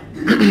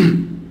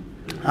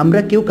 আমরা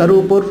কেউ কারো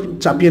উপর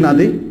চাপিয়ে না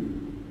দিই,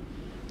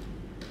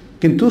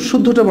 কিন্তু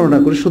শুদ্ধটা বর্ণনা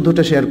করি,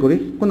 শুদ্ধটা শেয়ার করি,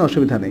 কোনো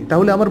অসুবিধা নেই।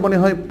 তাহলে আমার মনে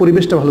হয়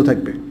পরিবেশটা ভালো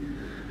থাকবে।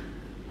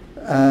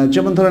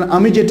 যেমন ধরেন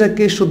আমি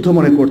যেটাকে শুদ্ধ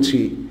মনে করছি,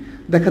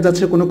 দেখা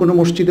যাচ্ছে কোনো কোনো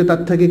মসজিদে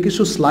তার থেকে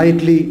কিছু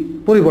স্লাইটলি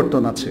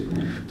পরিবর্তন আছে,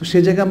 তো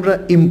সেই জায়গায় আমরা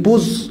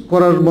ইম্পোজ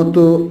করার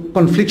মতো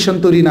কনফ্লিকশন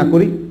তৈরি না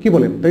করি, কি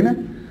বলেন, তাই না?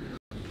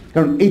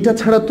 কারণ এইটা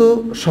ছাড়া তো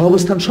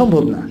সহাবস্থান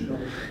সম্ভব না।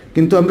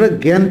 কিন্তু আমরা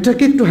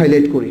জ্ঞানটাকে একটু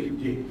হাইলাইট করি।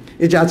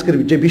 এই যে আজকের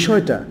যে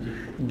বিষয়টা,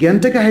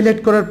 জ্ঞানটাকে হাইলাইট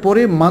করার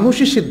পরে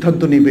মানুষই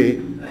সিদ্ধান্ত নেবে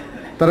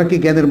তারা কি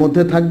জ্ঞানের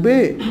মধ্যে থাকবে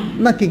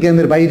নাকি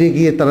জ্ঞানের বাইরে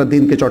গিয়ে তারা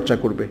দিনকে চর্চা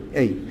করবে।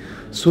 এই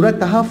সূরা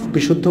কাহাফ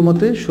বিশুদ্ধ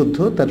মতে শুদ্ধ,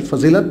 তার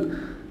ফজিলত।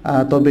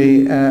 তবে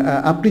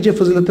আপনি যে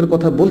ফজিলতের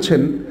কথা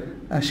বলছেন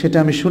সেটা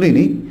আমি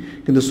শুনিনি,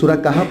 কিন্তু সূরা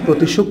কাহাফ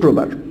প্রতি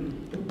শুক্রবার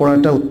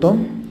পড়াটা উত্তম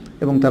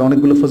এবং তার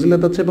অনেকগুলো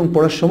ফজিলত আছে। এবং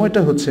পড়ার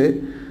সময়টা হচ্ছে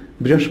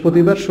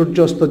বৃহস্পতিবার সূর্য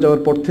অস্ত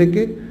যাওয়ার পর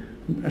থেকে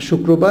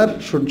শুক্রবার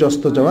সূর্য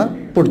অস্ত যাওয়া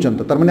পর্যন্ত,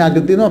 তার মানে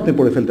আগের দিনও আপনি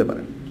পড়ে ফেলতে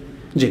পারেন।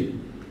 জি,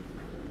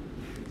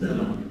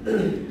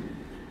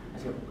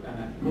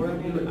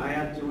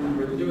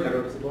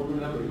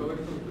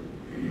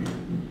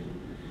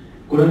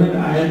 কোরআনের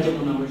আয়াত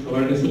যেমন আমরা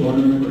সবার কাছে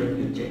বর্ণনা করে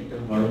নিচ্ছি, একটা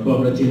হরফ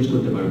আমরা চেঞ্জ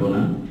করতে পারবো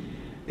না,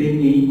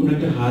 তেমনি কোন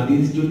একটা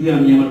হাদিস যদি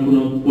আমি আমার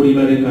কোনো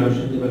পরিবারের কারোর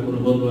সাথে বা কোনো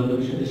বন্ধু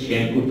বান্ধবের সাথে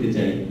শেয়ার করতে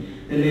চাই,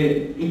 তাহলে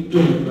একটু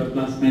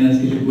প্লাস মাইনাস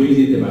কিছু হয়ে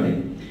যেতে পারে।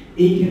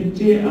 এই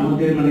ক্ষেত্রে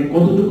আমাদের মানে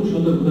কতটুকু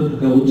সতর্কতা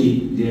থাকা উচিত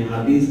যে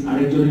হাদিস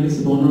আরেকজনের কাছে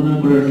বর্ণনা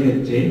করার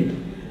ক্ষেত্রে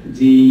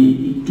যে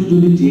একটু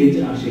যদি চেঞ্জ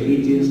আসে, এই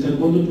চেঞ্জটা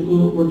কতটুকু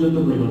পর্যন্ত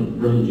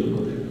গ্রহণযোগ্য?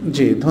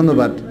 জি,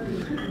 ধন্যবাদ।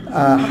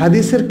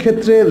 হাদিসের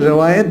ক্ষেত্রে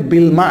রিওয়ায়াত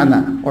বিল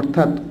মানা,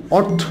 অর্থাৎ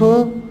অর্থ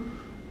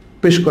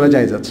পেশ করা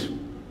জায়েজ আছে।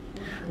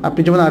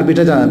 আপনি যেমন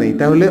আরবিটা জানা নেই,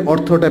 তাহলে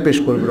অর্থটা পেশ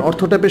করবেন।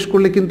 অর্থটা পেশ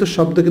করলে কিন্তু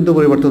শব্দ কিন্তু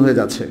পরিবর্তন হয়ে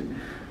যাচ্ছে,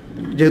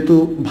 যেহেতু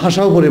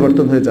ভাষাও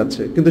পরিবর্তন হয়ে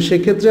যাচ্ছে, কিন্তু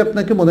সেক্ষেত্রে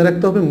আপনাকে মনে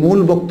রাখতে হবে মূল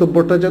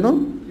বক্তব্যটা যেন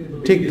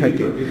ঠিক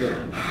থাকে।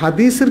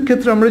 হাদিসের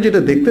ক্ষেত্রে আমরা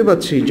যেটা দেখতে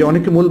পাচ্ছি যে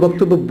অনেকে মূল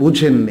বক্তব্য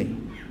বুঝেননি,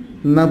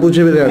 না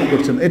বুঝে রেওয়ায়াত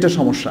করছেন, এটা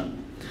সমস্যা।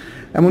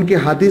 এমনকি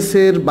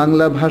হাদিসের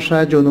বাংলা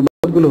ভাষায় যে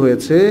অনুবাদগুলো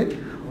হয়েছে,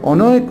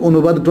 অনেক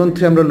অনুবাদ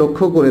গ্রন্থে আমরা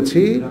লক্ষ্য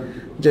করেছি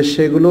যে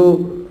সেগুলো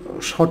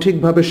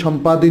সঠিকভাবে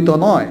সম্পাদিত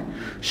নয়,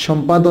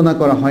 সম্পাদনা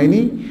করা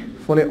হয়নি।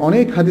 ফলে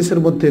অনেক হাদিসের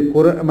মধ্যে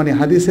মানে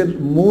হাদিসের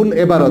মূল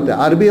এবারতে,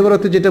 আরবি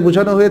এবারতে যেটা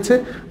বোঝানো হয়েছে,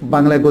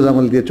 বাংলায়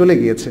গোজামল দিয়ে চলে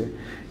গিয়েছে।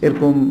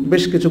 এরকম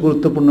বেশ কিছু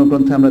গুরুত্বপূর্ণ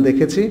গ্রন্থে আমরা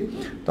দেখেছি।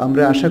 তো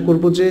আমরা আশা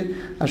করব যে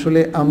আসলে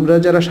আমরা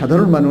যারা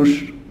সাধারণ মানুষ,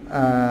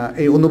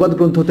 এই অনুবাদ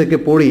গ্রন্থ থেকে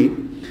পড়ি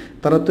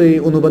তারা তো এই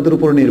অনুবাদের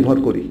উপর নির্ভর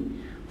করি,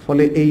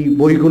 ফলে এই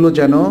বইগুলো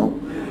যেন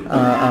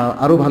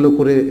আরও ভালো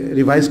করে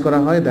রিভাইজ করা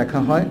হয়, দেখা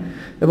হয়,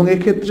 এবং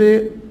এক্ষেত্রে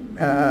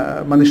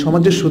মানে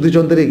সমাজের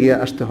সুধীজনদের এগিয়ে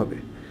আসতে হবে।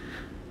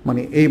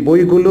 মানে এই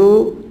বইগুলো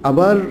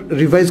আবার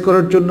রিভাইজ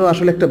করার জন্য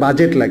আসলে একটা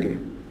বাজেট লাগে,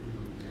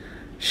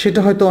 সেটা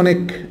হয়তো অনেক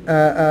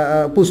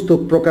পুস্তক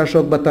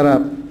প্রকাশক বা তারা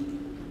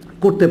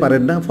করতে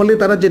পারেন না, ফলে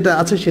তারা যেটা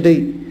আছে সেটাই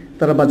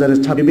তারা বাজারে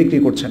ছাপে বিক্রি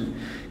করছেন।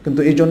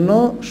 কিন্তু এই জন্য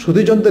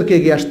সুধীজনদেরকে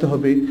এগিয়ে আসতে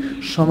হবে,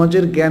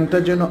 সমাজের জ্ঞানটা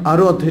যেন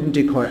আরও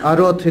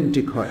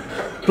অথেন্টিক হয়।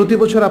 প্রতি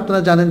বছর আপনারা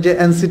জানেন যে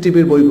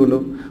এনসিটিভির বইগুলো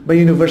বা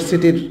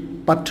ইউনিভার্সিটির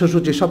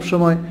পাঠ্যসূচি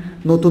সবসময়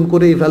নতুন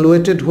করে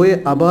ইভ্যালুয়েটেড হয়ে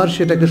আবার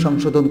সেটাকে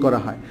সংশোধন করা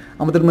হয়।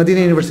 আমাদের মদিনা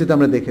ইউনিভার্সিটিতে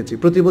আমরা দেখেছি,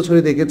 প্রতি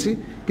বছরই দেখেছি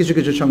কিছু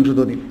কিছু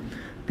সংশোধনী,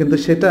 কিন্তু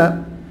সেটা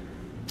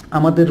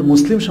আমাদের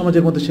মুসলিম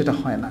সমাজের মধ্যে সেটা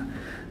হয় না।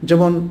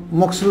 যেমন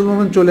মকসুদুল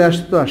মোমেন চলে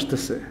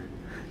আসতেছে,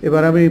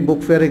 এবার আমি বুক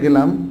ফেয়ারে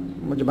গেলাম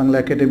বাংলা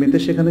একাডেমিতে,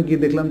 সেখানে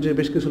গিয়ে দেখলাম যে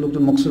বেশ কিছু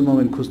লোকজন মকসুদুল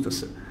মোমেন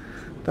খুঁজতেছে,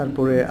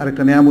 তারপরে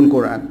আরেকটা নিয়ামুল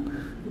কোরআন।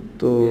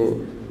 তো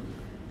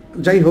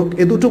যাই হোক,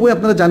 এ দুটো বই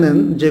আপনারা জানেন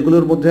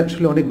যেগুলোর মধ্যে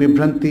আসলে অনেক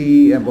বিভ্রান্তি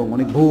এবং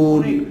অনেক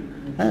ভুল,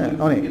 হ্যাঁ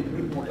অনেক।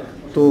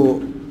 তো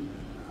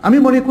আমি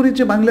মনে করি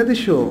যে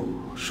বাংলাদেশেও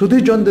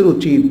সুধীজনদের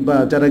উচিত বা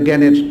যারা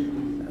জ্ঞানের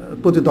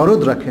প্রতি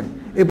দরদ রাখেন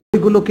এই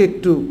বইগুলোকে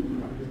একটু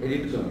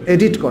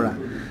এডিট করা,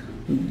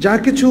 যা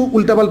কিছু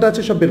উল্টাপাল্টা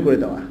আছে সব বের করে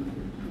দেওয়া।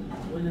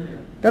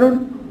 কারণ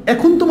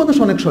এখন তো মানুষ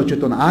অনেক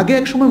সচেতন, আগে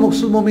এক সময়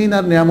মকসুদুল মোমিন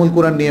আর নিয়ামুল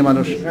কোরআন নিয়ে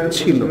মানুষ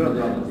ছিল,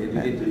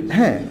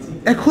 হ্যাঁ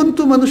এখন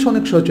তো মানুষ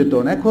অনেক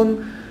সচেতন। এখন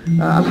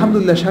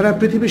আলহামদুলিল্লাহ সারা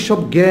পৃথিবীর সব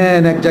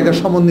জ্ঞান এক জায়গায়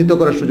সমন্বিত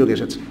করার সুযোগ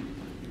এসেছে।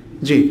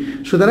 জি,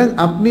 সুতরাং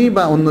আপনি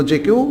বা অন্য যে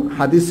কেউ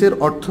হাদিসের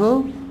অর্থ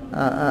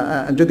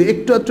যদি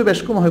একটু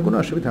বেশকম হয় কোনো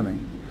অসুবিধা নাই,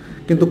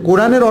 কিন্তু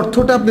কোরআনের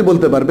অর্থটা আপনি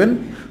বলতে পারবেন।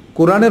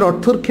 কোরআনের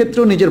অর্থর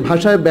ক্ষেত্রেও নিজের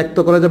ভাষায় ব্যক্ত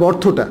করা যাবে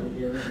অর্থটা,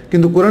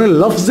 কিন্তু কোরআনের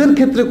লফজের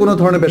ক্ষেত্রে কোনো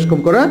ধরনের বেশকম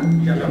করা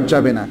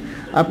যাবে না।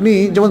 আপনি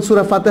যেমন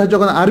সূরা ফাতিহা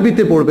যখন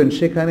আরবিতে পড়বেন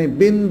সেখানে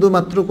বিন্দু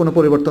মাত্র কোনো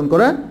পরিবর্তন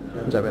করা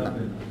যাবে না।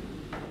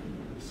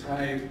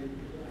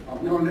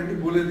 আপনি অলরেডি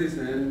বলে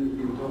দিয়েছেন,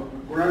 কিন্তু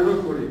কোরআনও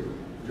করি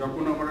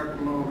যখন আমরা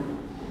কোনো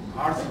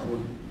ভার্স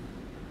বলি,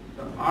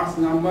 ভার্স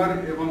নাম্বার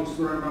এবং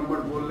সূরা নাম্বার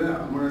বললে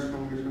আমরা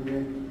সঙ্গে সঙ্গে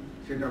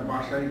সেটা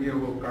বাসায় গিয়ে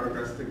হোক কারো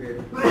কাছ থেকে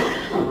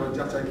আমরা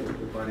যাচাই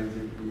করতে পারি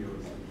যে কি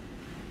হচ্ছে।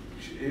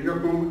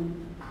 এইরকম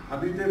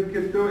হাদিসের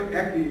ক্ষেত্রেও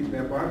একই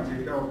ব্যাপার,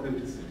 যেটা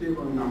অথেন্টিসিটি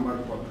এবং নাম্বার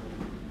কথা।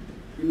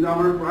 কিন্তু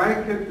আমরা প্রায়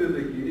ক্ষেত্রে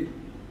দেখি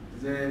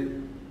যে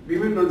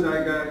বিভিন্ন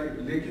জায়গায়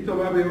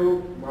লিখিতভাবে হোক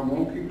বা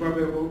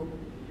মৌখিকভাবে হোক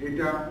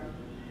এটা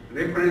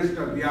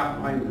রেফারেন্সটা দেওয়া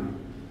হয় না,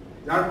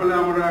 যার ফলে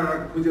আমরা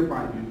খুঁজে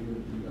পাই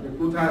যে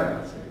কোথায়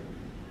আছে।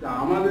 তা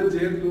আমাদের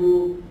যেহেতু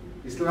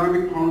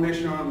ইসলামিক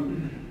ফাউন্ডেশন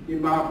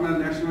কিংবা আপনার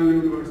ন্যাশনাল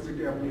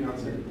ইউনিভার্সিটি আপনি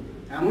আছেন,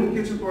 এমন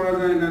কিছু করা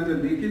যায় না যে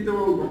লিখিত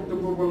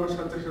বক্তব্য বলার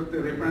সাথে সাথে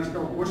রেফারেন্সটা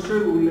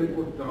অবশ্যই উল্লেখ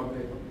করতে হবে?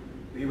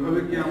 এইভাবে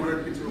কি আমরা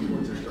কিছু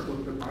প্রচেষ্টা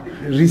করতে পারি?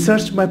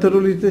 রিসার্চ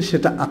মেথোডোলজিতে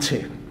সেটা আছে।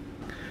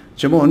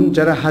 যেমন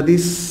যারা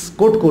হাদিস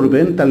কোট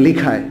করবেন তার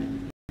লেখায়,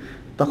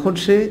 তখন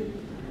সে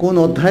কোন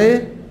অধ্যায়ে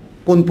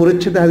কোন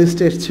পরিচ্ছেদে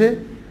হাদিসটা এসছে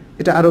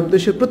এটা আরব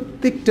দেশের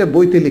প্রত্যেকটা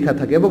বইতে লেখা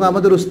থাকে, এবং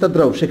আমাদের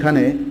উস্তাদরাও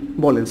সেখানে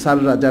বলেন,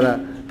 স্যাররা যারা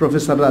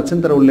প্রফেসররা আছেন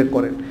তারা উল্লেখ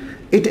করেন।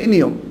 এটাই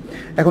নিয়ম।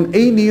 এখন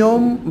এই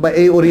নিয়ম বা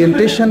এই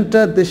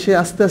ওরিয়েন্টেশনটা দেশে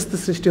আস্তে আস্তে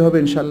সৃষ্টি হবে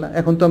ইনশাল্লাহ।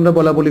 এখন তো আমরা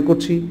বলা বলি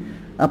করছি,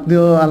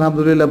 আপনিও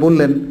আলহামদুলিল্লাহ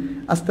বললেন,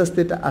 আস্তে আস্তে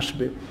এটা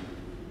আসবে।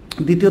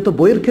 দ্বিতীয়ত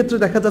বইয়ের ক্ষেত্রে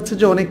দেখা যাচ্ছে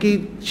যে অনেকেই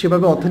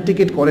সেভাবে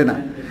অথেন্টিকেট করে না।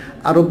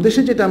 আরব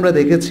দেশে যেটা আমরা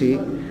দেখেছি,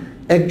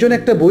 একজন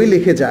একটা বই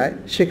লিখে যায়,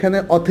 সেখানে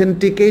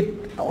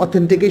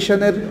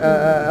অথেন্টিকেশনের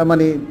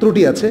মানে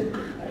ত্রুটি আছে,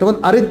 তখন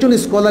আরেকজন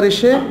স্কলার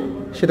এসে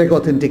সেটাকে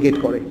অথেন্টিকেট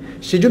করে।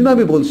 সেজন্য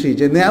আমি বলছি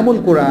যে নিয়ামুল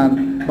কোরআন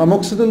বা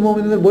মকসুদুল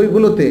মোমিনের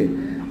বইগুলোতে,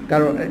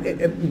 কারণ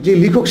যে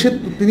লেখক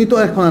তিনি তো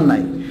এখন আর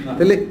নাই,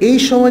 তাহলে এই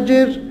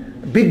সমাজের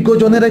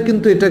বিজ্ঞজনেরা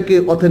কিন্তু এটাকে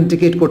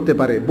অথেন্টিকেট করতে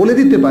পারে, বলে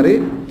দিতে পারে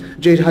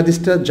যে এই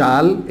হাদিসটা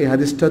জাল, এই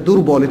হাদিসটা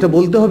দুর্বল, এটা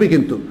বলতে হবে।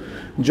 কিন্তু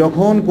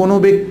যখন কোনো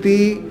ব্যক্তি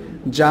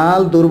জাল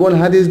দুর্বল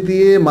হাদিস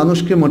দিয়ে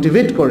মানুষকে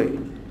মোটিভেট করে,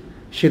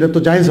 সেটা তো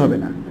জায়েজ হবে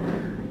না।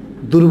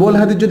 দুর্বল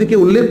হাদিস যদি কেউ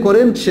উল্লেখ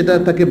করেন, সেটা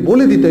তাকে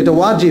বলে দিতে, এটা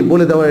ওয়াজিব,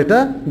 বলে দেওয়া এটা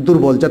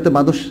দুর্বল, যাতে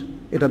মানুষ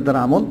এটার দ্বারা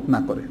আমল না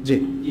করে। জি,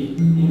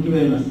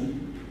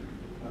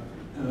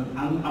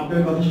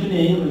 আপনার কথা শুনে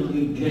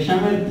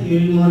গ্রেশামের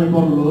থিওরি মনে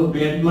পড়লো,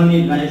 ব্যাড মানি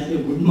রাইসে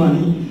গুড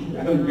মানি।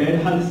 এখন ব্যাড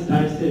হাদিস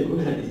রাইসে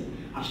গুড হাদিস,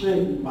 আসলে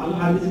ভালো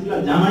হাদিসগুলো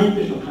জানাই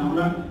তো সব,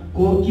 আমরা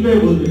কিভাবে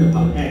বলবো এটা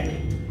ভালো? এক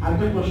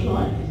আরেকটা প্রশ্ন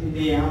হয়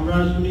যে আমরা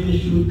শুনি যে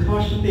সুদ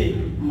খাওয়ার সাথে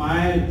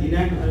মায়ের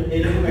জিনা,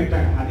 এরকম একটা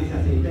হাদিস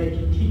আছে, এটা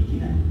কি ঠিক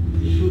কিনা?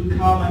 সুদ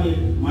খাওয়া মানে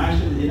মায়ের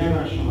সাথে জিনা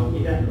করার সময়,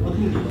 এটা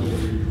অথেন্টিক?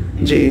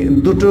 জি,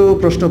 দুটো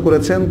প্রশ্ন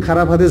করেছেন।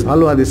 খারাপ হাদিস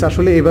ভালো হাদিস,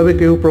 আসলে এভাবে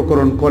কেউ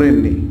প্রকরণ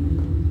করেননি।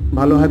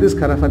 ভালো হাদিস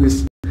খারাপ হাদিস,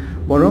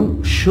 বরং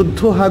শুদ্ধ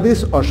হাদিস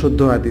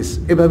অশুদ্ধ হাদিস,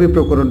 এভাবে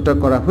প্রকরণটা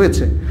করা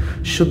হয়েছে।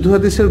 শুদ্ধ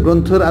হাদিসের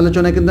গ্রন্থের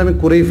আলোচনা কিন্তু আমি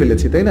করেই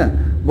ফেলেছি, তাই না?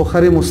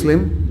 বুখারী মুসলিম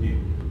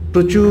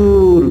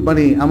প্রচুর,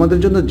 মানে আমাদের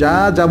জন্য যা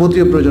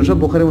যাবতীয় প্রয়োজন সব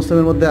বুখারী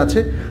মুসলিমের মধ্যে আছে।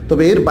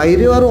 তবে এর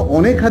বাইরেও আরও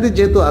অনেক হাদিস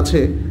যেহেতু আছে,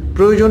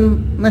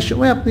 প্রয়োজনের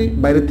সময় আপনি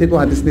বাইরের থেকেও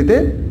হাদিস নিতে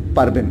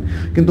পারবেন।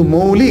 কিন্তু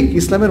মৌলিক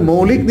ইসলামের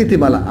মৌলিক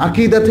নীতিমালা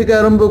আকীদা থেকে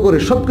আরম্ভ করে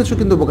সব কিছু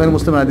কিন্তু বুখারী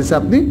মুসলিমের হাদিসে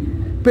আপনি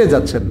পেয়ে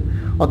যাচ্ছেন।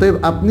 অতএব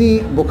আপনি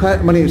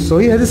মানে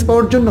সহিহ হাদিস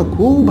পাওয়ার জন্য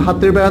খুব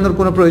হাতের বেড়ানোর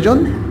কোনো প্রয়োজন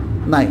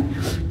নাই।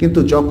 কিন্তু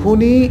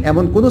যখনই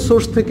এমন কোনো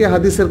সোর্স থেকে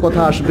হাদিসের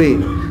কথা আসবে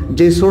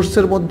যে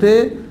সোর্সের মধ্যে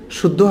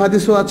শুদ্ধ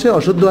হাদিসও আছে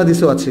অশুদ্ধ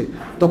হাদিসও আছে,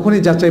 তখনই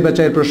যাচাই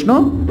বাছাইয়ের প্রশ্ন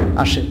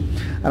আসে।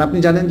 আর আপনি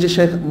জানেন যে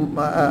শেখ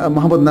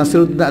মোহাম্মদ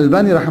নাসিরউদ্দিন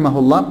আলবানী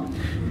রাহমাহুল্লাহ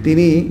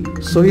তিনি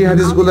সহিহ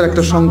হাদিসগুলোর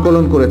একটা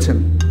সংকলন করেছেন,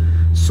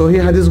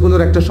 সহিহ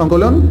হাদিসগুলোর একটা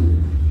সংকলন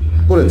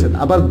করেছেন।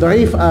 আবার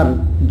দাইফ আর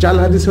জাল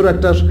হাদিসেরও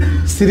একটা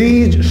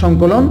সিরিজ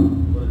সংকলন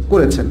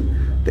করেছেন।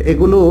 তো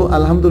এগুলো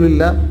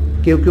আলহামদুলিল্লাহ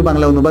কেউ কেউ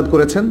বাংলা অনুবাদ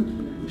করেছেন,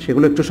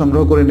 সেগুলো একটু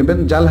সংগ্রহ করে নেবেন।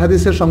 জাল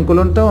হাদিসের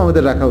সংকলনটাও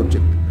আমাদের রাখা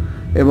উচিত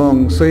এবং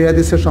সহিহ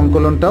হাদিসের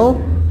সংকলনটাও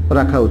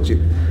রাখা উচিত।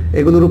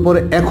 এগুলোর উপরে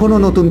এখনও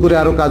নতুন করে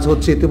আরও কাজ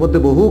হচ্ছে, ইতিমধ্যে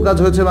বহু কাজ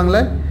হয়েছে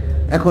বাংলায়,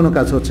 এখনও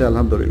কাজ হচ্ছে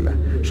আলহামদুলিল্লাহ।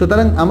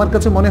 সুতরাং আমার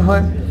কাছে মনে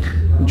হয়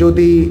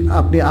যদি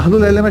আপনি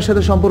আহলুল ইলমের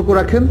সাথে সম্পর্ক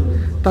রাখেন,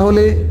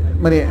 তাহলে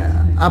মানে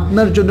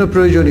আপনার জন্য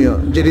প্রয়োজনীয়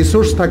যে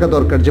রিসোর্স থাকা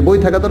দরকার, যে বই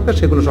থাকা দরকার,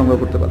 সেগুলো সংগ্রহ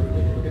করতে পারেন।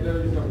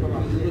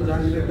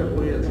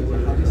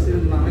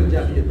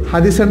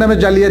 হাদিসের নামে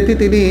জালিয়াতি,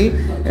 তিনি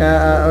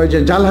ওই যে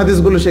জাল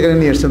হাদিসগুলো সেখানে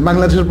নিয়ে এসেছেন,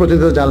 বাংলাদেশের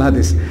প্রচলিত জাল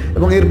হাদিস,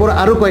 এবং এরপর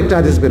আরও কয়েকটা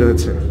হাদিস বের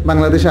হয়েছে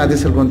বাংলাদেশে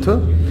হাদিসের গ্রন্থ।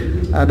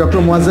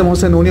 ডক্টর মোয়াজ্জেম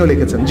হোসেন উনিও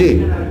লিখেছেন। জি,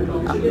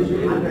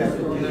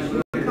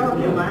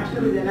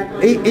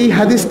 এই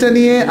হাদিসটা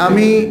নিয়ে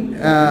আমি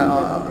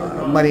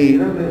মানে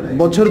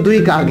বছর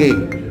দুয়েক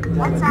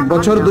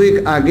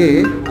আগে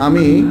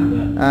আমি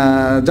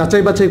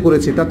যাচাই বাছাই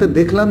করেছি, তাতে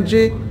দেখলাম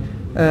যে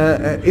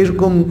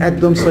এরকম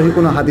একদম সহি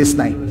কোনো হাদিস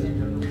নাই।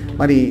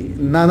 মানে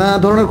নানা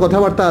ধরনের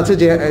কথাবার্তা আছে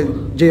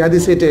যে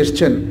হাদিসে এটা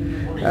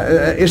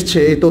এসছে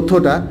এই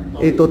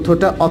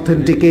তথ্যটা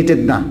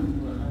অথেন্টিকেটেড না,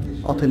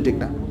 অথেন্টিক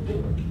না।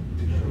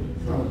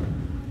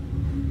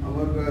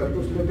 আমার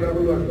প্রশ্নটা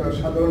হলো একটা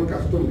সাধারণ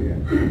কাস্টম নিয়ে,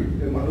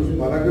 মানুষ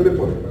মারা গেলে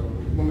পরে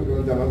মনে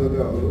করেন জানাজা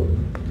দেওয়া হলো,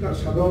 তার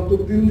সাধারণত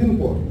 3 দিন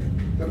পর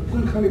তার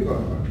কুলখানি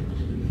করা হয়,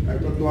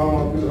 একটা দোয়া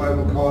মাহফিল হয়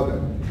এবং খাওয়া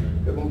দাওয়া,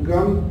 এবং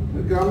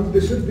গ্রাম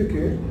দেশের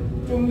দিকে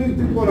 40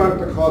 দিন পর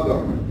একটা খাওয়া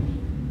দাওয়া হয়।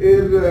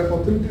 এর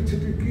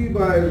অথেন্টিসিটি কি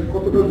বা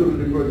কতটা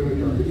জরুরি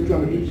প্রয়োজনীয়?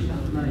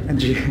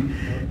 জি,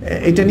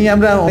 এটা নিয়ে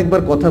আমরা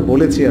অনেকবার কথা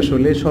বলেছি।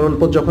 আসলে সরল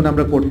পথ যখন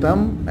আমরা করতাম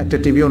একটা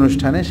টিভি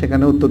অনুষ্ঠানে,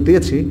 সেখানে উত্তর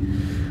দিয়েছি।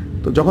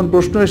 তো যখন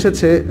প্রশ্ন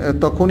এসেছে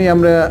তখনই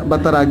আমরা বা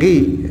তার আগেই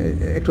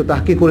একটু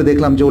তাহকিক করে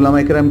দেখলাম যে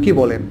উলামায়ে কেরাম কি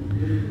বলেন।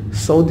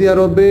 সৌদি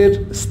আরবের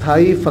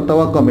স্থায়ী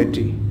ফতোয়া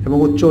কমিটি এবং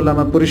উচ্চ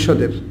উলামা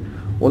পরিষদের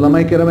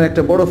উলামায়ে কেরামের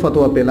একটা বড়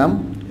ফতোয়া পেলাম,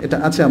 এটা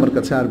আছে আমার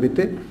কাছে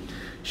আরবিতে।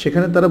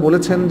 সেখানে তারা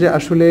বলেছেন যে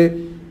আসলে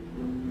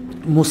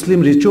মুসলিম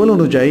রিচুয়াল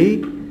অনুযায়ী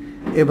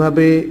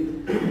এভাবে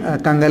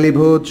কাঙ্গালি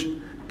ভোজ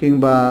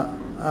কিংবা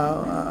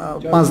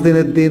 5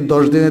 দিনের দিন,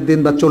 10 দিনের দিন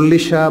বা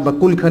 40 বা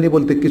কুলখানি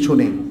বলতে কিছু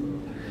নেই।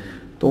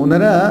 তো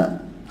ওনারা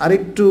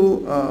আরেকটু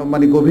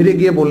মানে গভীরে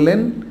গিয়ে বললেন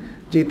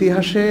যে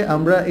ইতিহাসে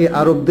আমরা এই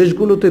আরব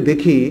দেশগুলোতে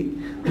দেখি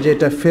যে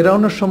এটা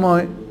ফেরাউনের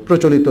সময়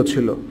প্রচলিত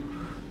ছিল।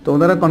 তো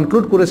ওনারা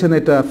কনক্লুড করেছেন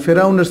এটা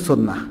ফেরাউনের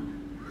সুন্নাহ,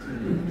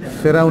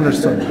 ফেরাউনের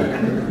সুন্নাহ।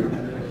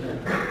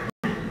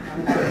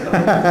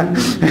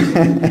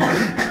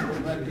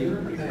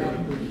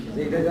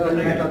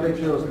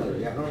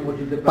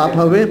 পাপ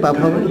হবে,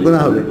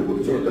 গুনাহ হবে।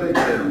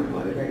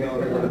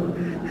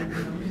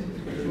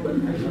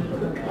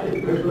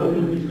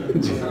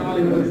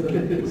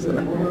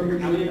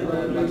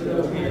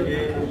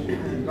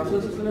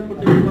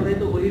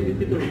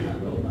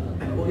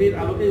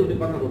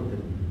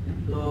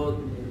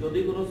 যদি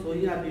কোনো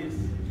সহিহ হাদিস,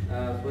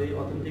 সহিহ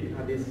অথেন্টিক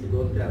হাদিস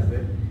গ্রন্থে আছে,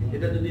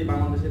 এটা যদি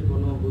বাংলাদেশের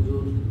কোনো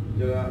হুজুর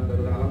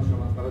আলম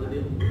সমাজ তারা যদি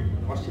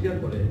অস্বীকার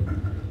করে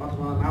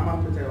অথবা না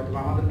মানতে চায় অথবা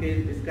আমাদেরকে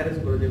ডিসকারেজ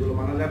করে যেগুলো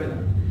মানা যাবে না,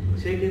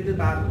 সেই ক্ষেত্রে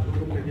তার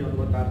হুকুমটা কি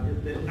অথবা তার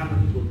ক্ষেত্রে আমরা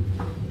কি করব?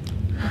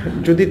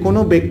 যদি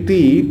কোনো ব্যক্তি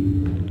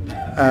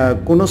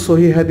কোনো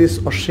সহিহ হাদিস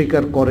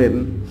অস্বীকার করেন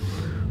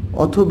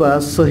অথবা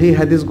সহিহ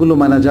হাদিসগুলো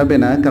মানা যাবে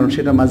না কারণ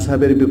সেটা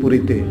মাযহাবের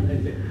বিপরীতে,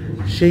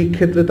 সেই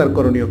ক্ষেত্রে তার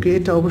করণীয় কি?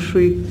 এটা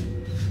অবশ্যই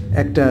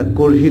একটা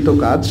গর্হিত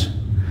কাজ।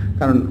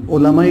 কারণ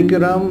উলামায়ে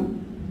কেরাম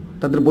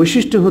তাদের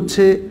বৈশিষ্ট্য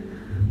হচ্ছে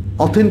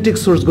অথেন্টিক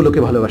সোর্সগুলোকে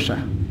ভালোবাসা,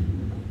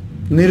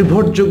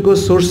 নির্ভরযোগ্য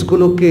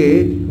সোর্সগুলোকে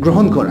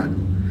গ্রহণ করা,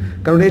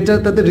 কারণ এটা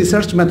তাদের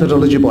রিসার্চ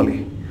মেথোডোলজি বলে।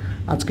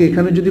 আজকে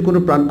এখানে যদি কোনো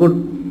প্রাজ্ঞ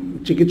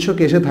চিকিৎসক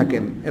এসে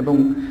থাকেন এবং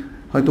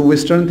হয়তো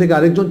ওয়েস্টার্ন থেকে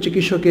আরেকজন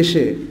চিকিৎসক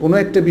এসে কোনো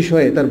একটা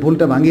বিষয়ে তার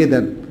ভুলটা ভাঙিয়ে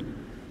দেন,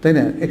 তাই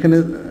না, এখানে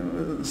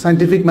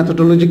সায়েন্টিফিক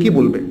মেথোডোলজি কি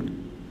বলবে?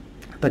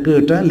 তাকে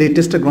ওটা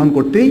লেটেস্টটা গ্রহণ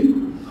করতেই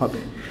হবে।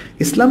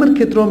 ইসলামের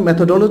ক্ষেত্রে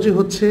মেথোডোলজি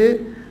হচ্ছে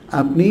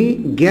আপনি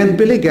জ্ঞান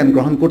পেলে জ্ঞান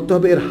গ্রহণ করতে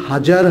হবে। এর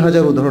হাজার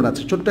হাজার উদাহরণ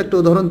আছে। ছোট্ট একটা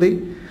উদাহরণ দিই।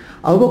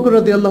 আবু বকর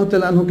রাদিয়াল্লাহু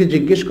তাআলা আনহুকে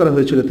জিজ্ঞেস করা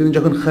হয়েছিল, তিনি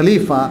যখন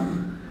খলিফা,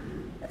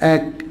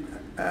 এক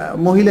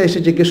মহিলা এসে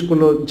জিজ্ঞেস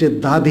করলো যে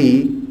দাদি,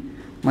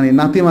 মানে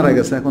নাতি মারা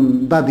গেছে, এখন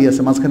দাদি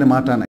আছে, মাঝখানে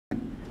মাটা নাই,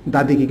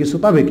 দাদি কি কিছু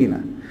পাবে কিনা।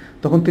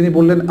 তখন তিনি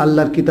বললেন,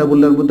 আল্লাহর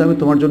কিতাবুল্লাহর মধ্যে আমি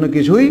তোমার জন্য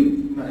কিছুই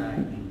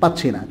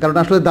পাচ্ছি না, কারণ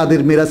আসলে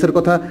দাদির মিরাসের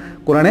কথা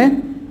কোরআনে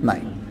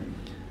নাই।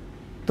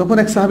 তখন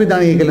এক সাহাবী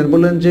দাঁড়িয়ে গেলেন,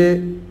 বললেন যে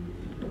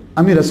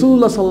আমি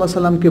রাসূলুল্লাহ সাল্লাল্লাহু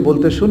আলাইহি সাল্লামকে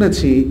বলতে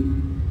শুনেছি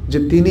যে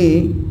তিনি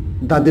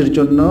দাদির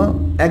জন্য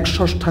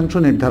 1/6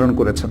 নির্ধারণ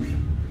করেছেন।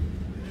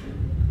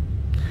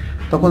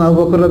 তখন আবু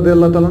বকর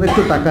রাদিয়াল্লাহু তাআলা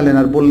একটু তাকালেন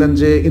আর বললেন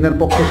যে ইনার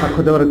পক্ষে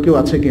সাক্ষ্য দেওয়ার কেউ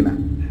আছে কিনা।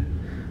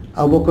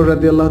 আবু বকর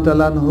রাদিয়াল্লাহু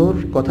তাআলা আনহুর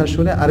কথা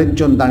শুনে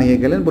আরেকজন দাঁড়িয়ে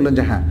গেলেন, বললেন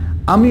যে হ্যাঁ,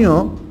 আমিও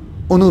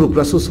অনুরূপ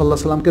রাসূল সাল্লাল্লাহু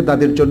আলাইহি সাল্লামকে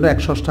দাদির জন্য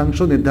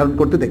 1/6 নির্ধারণ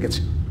করতে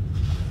দেখেছি।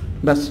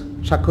 ব্যাস,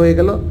 সাক্ষ্য হয়ে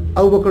গেল।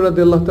 আবু বকর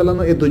রাদিয়াল্লাহু তাআলা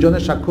আনহু এই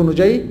দুজনের সাক্ষ্য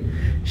অনুযায়ী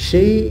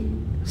সেই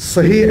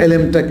সহি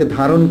ইলমটাকে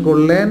ধারণ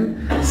করলেন,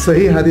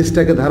 সহি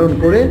হাদিসটাকে ধারণ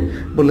করে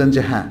বললেন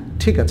যে হ্যাঁ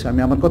ঠিক আছে,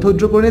 আমি আমার কথা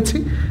উজ্জ্ব করে নিয়েছি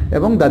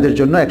এবং দাদির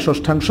জন্য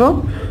 1/6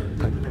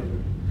 থাকবে।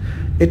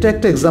 এটা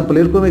একটা এক্সাম্পল,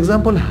 এরকম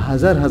এক্সাম্পল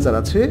হাজার হাজার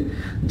আছে,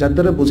 যার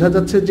দ্বারা বোঝা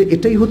যাচ্ছে যে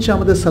এটাই হচ্ছে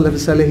আমাদের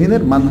সালাফি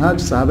সালেহিনের মানহাজ,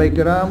 সাহাবায়ে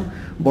কেরাম,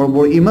 বড়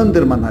বড়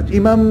ইমামদের মানহাজ।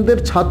 ইমামদের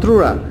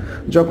ছাত্ররা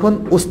যখন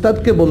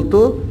ওস্তাদকে বলতো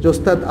যে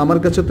ওস্তাদ আমার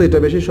কাছে তো এটা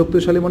বেশি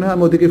শক্তিশালী মনে হয়,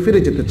 আমি ওদিকে ফিরে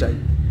যেতে চাই,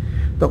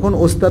 তখন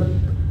ওস্তাদ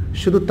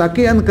শুধু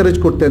তাকে এনকারেজ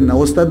করতেন না,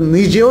 ওস্তাদ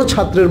নিজেও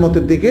ছাত্রের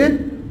মতের দিকে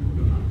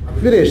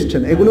ফিরে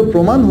এসেছেন। এগুলো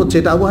প্রমাণ হচ্ছে,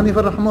 এটা আবু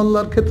হানিফা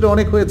রাহমাতুল্লাহর ক্ষেত্রে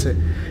অনেক হয়েছে।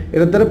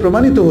 এর দ্বারা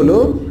প্রমাণিত হলো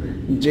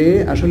যে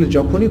আসলে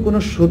যখনই কোনো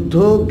শুদ্ধ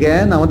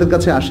জ্ঞান আমাদের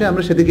কাছে আসে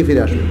আমরা সেদিকে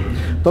ফিরে আসি।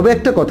 তবে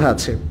একটা কথা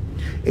আছে,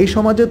 এই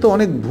সমাজে তো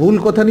অনেক ভুল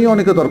কথা নিয়ে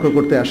অনেকে তর্ক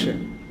করতে আসে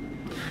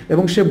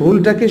এবং সে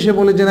ভুলটাকে সে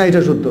বলে যে না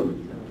এটা শুদ্ধ।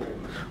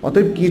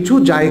 অতএব কিছু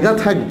জায়গা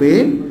থাকবে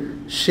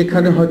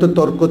সেখানে হয়তো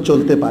তর্ক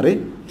চলতে পারে,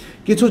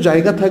 কিছু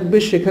জায়গা থাকবে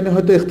সেখানে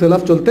হয়তো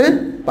ইখতিলাফ চলতে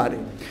পারে।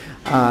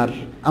 আর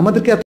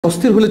আমাদেরকে এত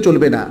অস্থির হলে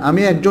চলবে না।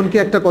 আমি একজনকে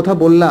একটা কথা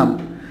বললাম,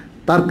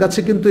 তার কাছে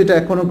কিন্তু এটা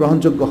এখনো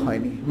গ্রহণযোগ্য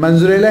হয়নি,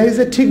 মনজুর ইলাহি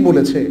যে ঠিক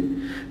বলেছে,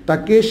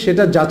 তাকে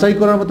সেটা যাচাই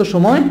করার মতো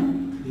সময়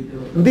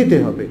দিতে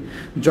হবে।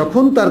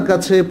 যখন তার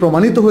কাছে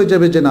প্রমাণিত হয়ে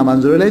যাবে যে না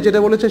মনজুর ইলাহি যেটা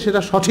বলেছে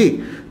সেটা সঠিক,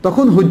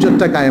 তখন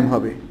হুজ্জতটা কায়েম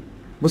হবে।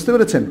 বুঝতে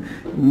পেরেছেন?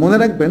 মনে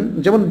রাখবেন,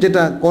 যেমন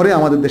যেটা করে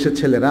আমাদের দেশের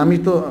ছেলেরা,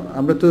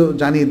 আমরা তো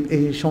জানি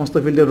এই সমস্ত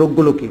ফিল্ডের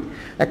রোগগুলো কি।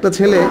 একটা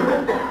ছেলে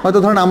হয়তো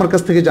ধরেন আমার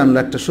কাছ থেকে জানলো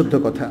একটা শুদ্ধ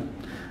কথা,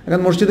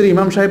 এখন মসজিদের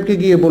ইমাম সাহেবকে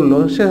গিয়ে বলল,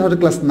 সে হয়তো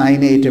ক্লাস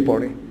 9 8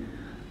 পড়ে,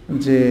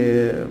 যে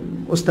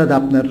ওস্তাদ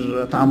আপনার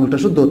আমলটা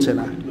শুদ্ধ হচ্ছে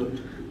না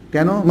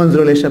কেন,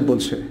 মনজুর ইলাহি সাহেব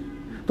বলছে।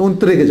 তো উনি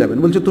তো রেগে যাবেন,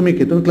 বলছে তুমি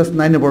কি, তুমি ক্লাস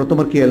 9 পড়ো,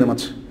 তোমার কি এলেম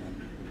আছে?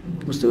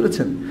 বুঝতে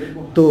পেরেছেন?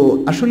 তো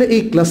আসলে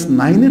এই ক্লাস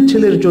 9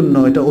 ছেলের জন্য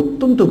এটা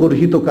অত্যন্ত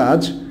গর্হিত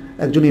কাজ,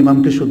 একজন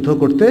ইমামকে শুদ্ধ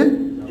করতে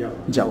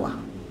যাওয়া।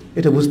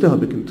 এটা বুঝতে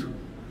হবে, কিন্তু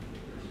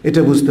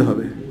এটা বুঝতে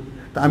হবে।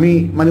 তা আমি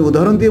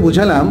উদাহরণ দিয়ে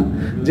বুঝালাম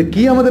যে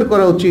কি আমাদের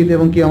করা উচিত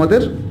এবং কি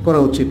আমাদের করা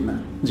উচিত না।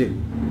 জি,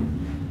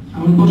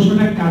 আমার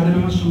প্রশ্নটা কাজা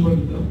নামাজ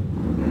সম্পর্কিত।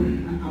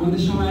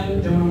 আমাদের সময়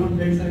যেমন আমার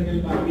ফ্রেন্ড সার্কেল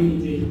বা আমি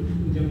নিজে,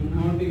 যেমন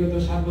আমার বিগত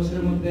 7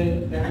 বছরের মধ্যে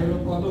দেখা গেল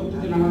কত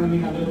নামাজ আমি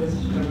কাজা করেছি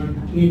সেটা আমার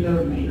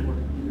নির্ধারণ নেই।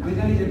 আমি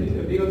জানি যে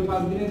বিগত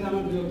 5 দিনে যে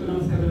আমার বিগত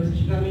নামাজ কাজা হয়েছে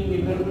সেটা আমি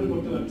নির্ধারণ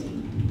করতে পারছি,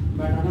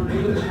 বাট আমার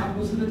বিগত 7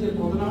 বছরে যে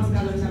কত নামাজ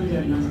কাজা হয়েছে আমি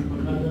জানি না।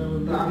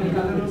 তো আমি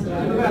কাজা নামাজ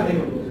কিভাবে আদায়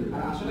করবো?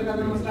 আর আসলে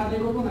কাজা নামাজটা আদায়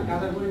করবো না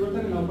কাজার পরিবর্তে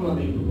আমি নফল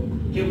আদায় করবো।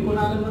 কেউ কোন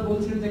আলেমরা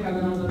বলছেন যে কাজা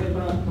নামাজ আদায়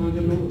করা তোমার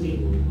জন্য উচিত,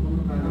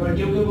 আবার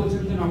কেউ কেউ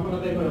বলছেন যে নফল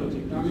আদায় করা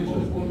উচিত। তো আমি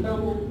আসলে কোনটা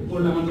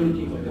করলে আমার জন্য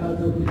কি করতে হবে?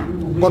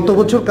 কত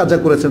বছর কাজা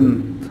করেছেন?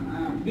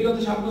 বিগত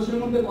 7 বছরের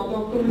মধ্যে কত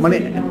অক্টোবর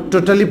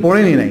টোটালি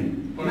পড়েনি নাই?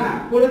 না,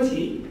 পড়েছি,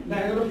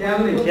 দেখা গেল খেয়াল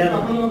নেই,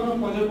 কখনো কখনো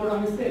ফজর পড়া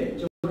হয়েছে,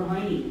 জোহর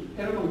হয়নি,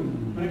 এরকম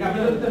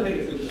গাফিলতি হয়ে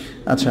গেছে।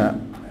 আচ্ছা,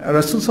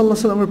 রাসূল সাল্লাল্লাহু আলাইহি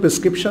ওয়াসাল্লামের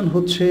প্রেসক্রিপশন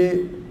হচ্ছে,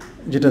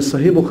 যেটা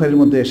সহিহ বুখারীর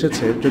মধ্যে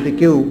এসেছে, যদি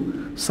কেউ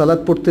সালাত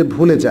পড়তে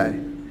ভুলে যায়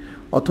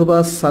অথবা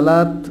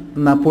সালাত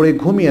না পড়ে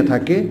ঘুমিয়ে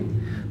থাকে,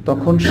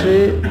 তখন সে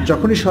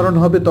যখনই স্মরণ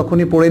হবে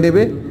তখনই পড়ে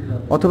নেবে,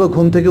 অথবা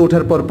ঘুম থেকে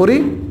ওঠার পরপরই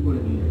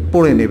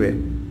পড়ে নেবে।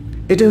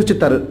 এটা হচ্ছে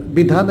তার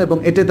বিধান এবং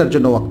এটাই তার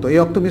জন্য ওয়াক্ত। এই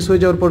ওয়াক্ত মিস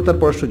হয়ে যাওয়ার পর তার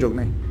পড়ার সুযোগ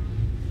নেই,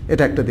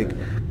 এটা একটা দিক,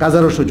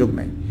 কাজারও সুযোগ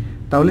নেই,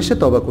 তাহলে সে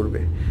তওবা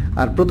করবে।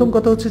 আর প্রথম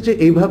কথা হচ্ছে যে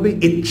এইভাবে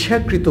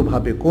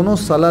ইচ্ছাকৃতভাবে কোনো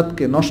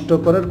সালাতকে নষ্ট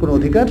করার কোনো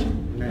অধিকার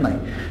নাই।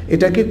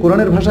 এটাকে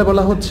কোরআনের ভাষায়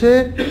বলা হচ্ছে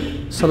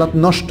সালাত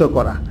নষ্ট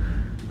করা।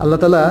 আল্লাহ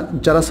তাআলা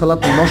যারা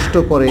সালাত নষ্ট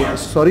করে,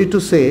 সরি টু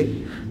সে,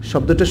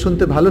 শব্দটা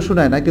শুনতে ভালো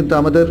শোনায় না, কিন্তু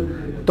আমাদের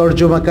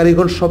তর্জমা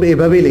কারিগর সব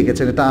এভাবেই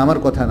লিখেছেন, এটা আমার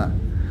কথা না।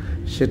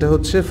 সেটা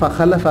হচ্ছে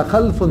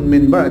ফাখালফুন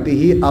মিন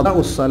বা'দিহি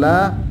আদাউস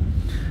সালাহ,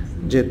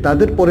 যে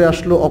তাদের পরে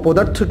আসলো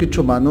অপদার্থ কিছু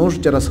মানুষ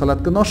যারা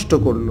সালাতকে নষ্ট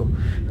করলো।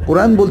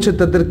 কোরআন বলছে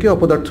তাদেরকে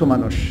অপদার্থ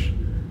মানুষ,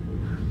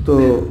 তো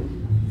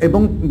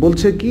এবং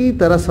বলছে কি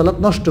তারা সালাত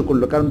নষ্ট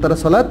করলো, কারণ তারা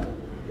সালাত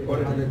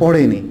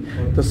পড়েনি।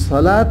 তো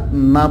সালাত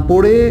না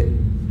পড়ে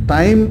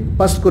টাইম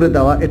পাস করে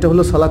দেওয়া, এটা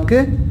হলো সালাতকে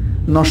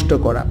নষ্ট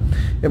করা।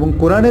 এবং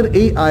কোরআনের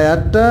এই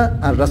আয়াতটা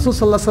আর রাসূল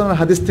সাল্লাল্লাহু আলাইহি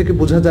ওয়াসাল্লামের হাদিস থেকে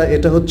বোঝা যায়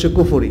এটা হচ্ছে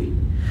কুফরি।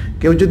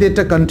 কেউ যদি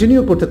এটা কন্টিনিউ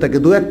করতে থাকে,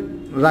 2-1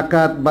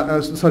 রাকাত বা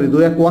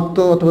 2-1 ওয়াক্ত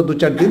অথবা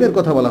 2-4 দিনের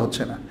কথা বলা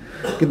হচ্ছে না,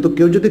 কিন্তু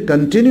কেউ যদি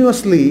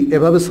কন্টিনিউয়াসলি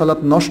এভাবে সালাত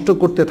নষ্ট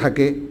করতে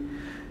থাকে,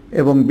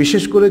 এবং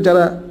বিশেষ করে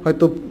যারা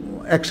হয়তো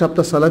 1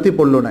 সপ্তাহ সালাতই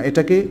পড়লো না,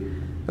 এটাকে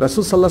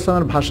রাসূল সাল্লাল্লাহু আলাইহি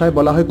ওয়াসাল্লামের ভাষায়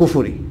বলা হয়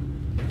কুফরি।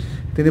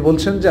 তিনি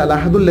বলছেন যে আল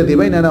আহাদুল্লাযী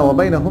বাইনানা ওয়া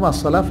বাইনাহুম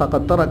আস-সালাহ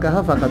ফাকাদ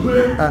তারাকাহা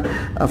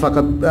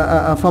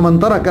ফামান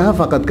তারাকাহা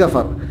ফাকাদ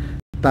কাফার।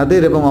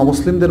 তাদের এবং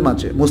অমুসলিমদের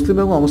মাঝে, মুসলিম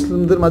এবং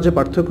অমুসলিমদের মাঝে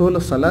পার্থক্য হলো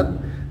সালাত,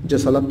 যে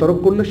সালাত তরক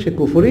করলো সে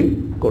কুফরি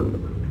করলো।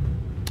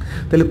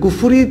 তাহলে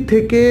কুফরি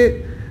থেকে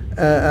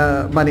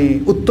মানে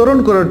উত্তরণ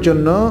করার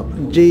জন্য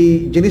যেই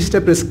জিনিসটা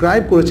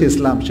প্রেসক্রাইব করেছে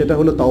ইসলাম সেটা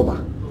হলো তওবা,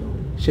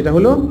 সেটা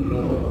হলো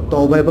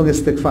তওবা এবং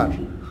ইস্তেগফার।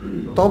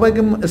 তওবা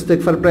এবং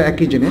ইস্তেগফার প্রায়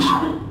একই জিনিস,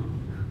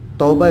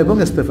 তওবা এবং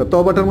ইস্তেগফার।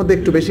 তওবাটার মধ্যে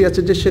একটু বেশি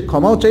আছে যে সে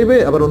ক্ষমাও চাইবে,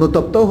 আবার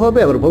অনুতপ্তও হবে,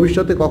 আবার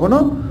ভবিষ্যতে কখনো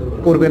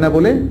করবে না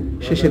বলে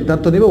সে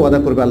সিদ্ধান্ত নেবে, ওয়াদা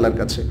করবে আল্লাহর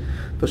কাছে।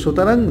 তো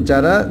সুতরাং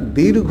যারা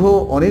দীর্ঘ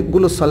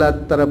অনেকগুলো সালাত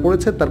তারা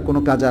পড়েছে, তার কোনো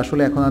কাজে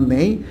আসলে এখন আর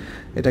নেই।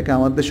 এটাকে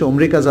আমাদের দেশে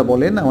উমরি কাজা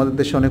বলেন, আমাদের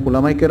দেশে অনেক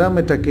উলামায়ে কেরাম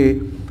এটাকে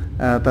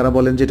তারা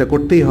বলেন যে এটা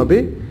করতেই হবে।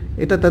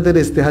 এটা তাদের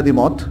ইজতিহাদি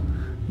মত,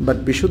 বাট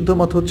বিশুদ্ধ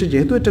মত হচ্ছে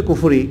যেহেতু এটা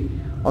কুফরি,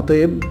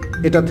 অতএব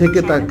এটা থেকে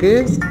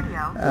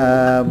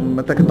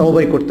তাকে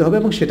তওবাই করতে হবে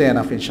এবং সেটাই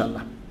এনাফ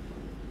ইনশাআল্লাহ।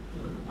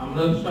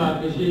 আমরা আর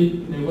বেশি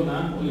নেব না,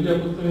 ওইটা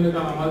প্রশ্ন নিলে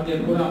কারণ আমার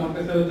এরপরে আমার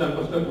কাছে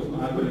 4-5টা প্রশ্ন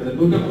আর করে দেয়,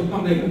 দুটো প্রশ্ন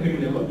আমরা এখান থেকে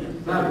নেব।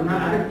 স্যার ওনার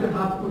আরেকটা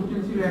হাফ কোশ্চেন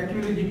ছিল,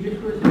 অ্যাকচুয়ালি জিজ্ঞেস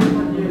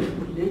করেছিলেন যে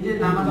এই যে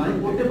নামাজটা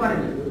পড়তে পারে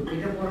না,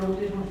 এটা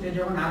পরবর্তী সময় সে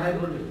যখন আদায়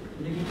করবে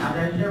এটা কি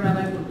সাজা হিসেবে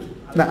আদায় করবে?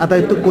 না,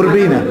 আদায় তো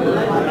করবেই না,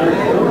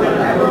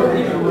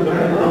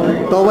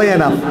 তওবাই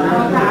এনাফ।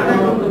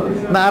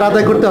 না, আর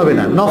আদায় করতে হবে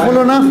না,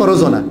 নফলও না,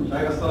 ফরজও না।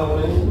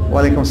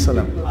 ওয়ালাইকুম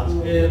আসসালাম।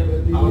 আজকে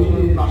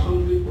আলোচনার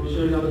প্রাসঙ্গিক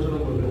বিষয় নিয়ে আলোচনা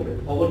করবো,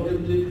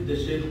 খবরকেন্দ্রিক যে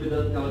শিরক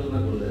বিদআত নিয়ে আলোচনা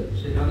করলে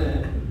সেখানে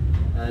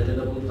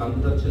যেটা জানতে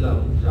চাচ্ছিলাম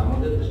যে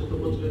আমাদের দেশে তো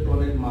প্রচলিত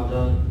অনেক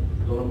মাজার,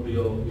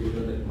 জনপ্রিয়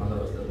বিভিন্ন মাজার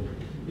আছে,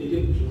 এই যে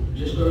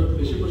বিশেষ করে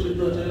বেশি প্রসিদ্ধ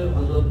হচ্ছে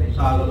হযরত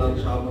শাহজালাল,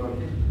 শাহপরান,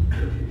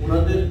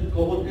 ওনাদের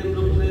কবর কেন্দ্র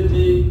করে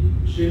যে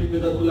শিরক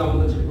বিদআতগুলো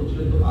আমাদের দেশে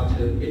প্রচলিত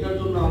আছে, এটার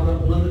জন্য আমরা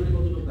ওনাদেরকে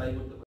কতটুকু দায়ী করতে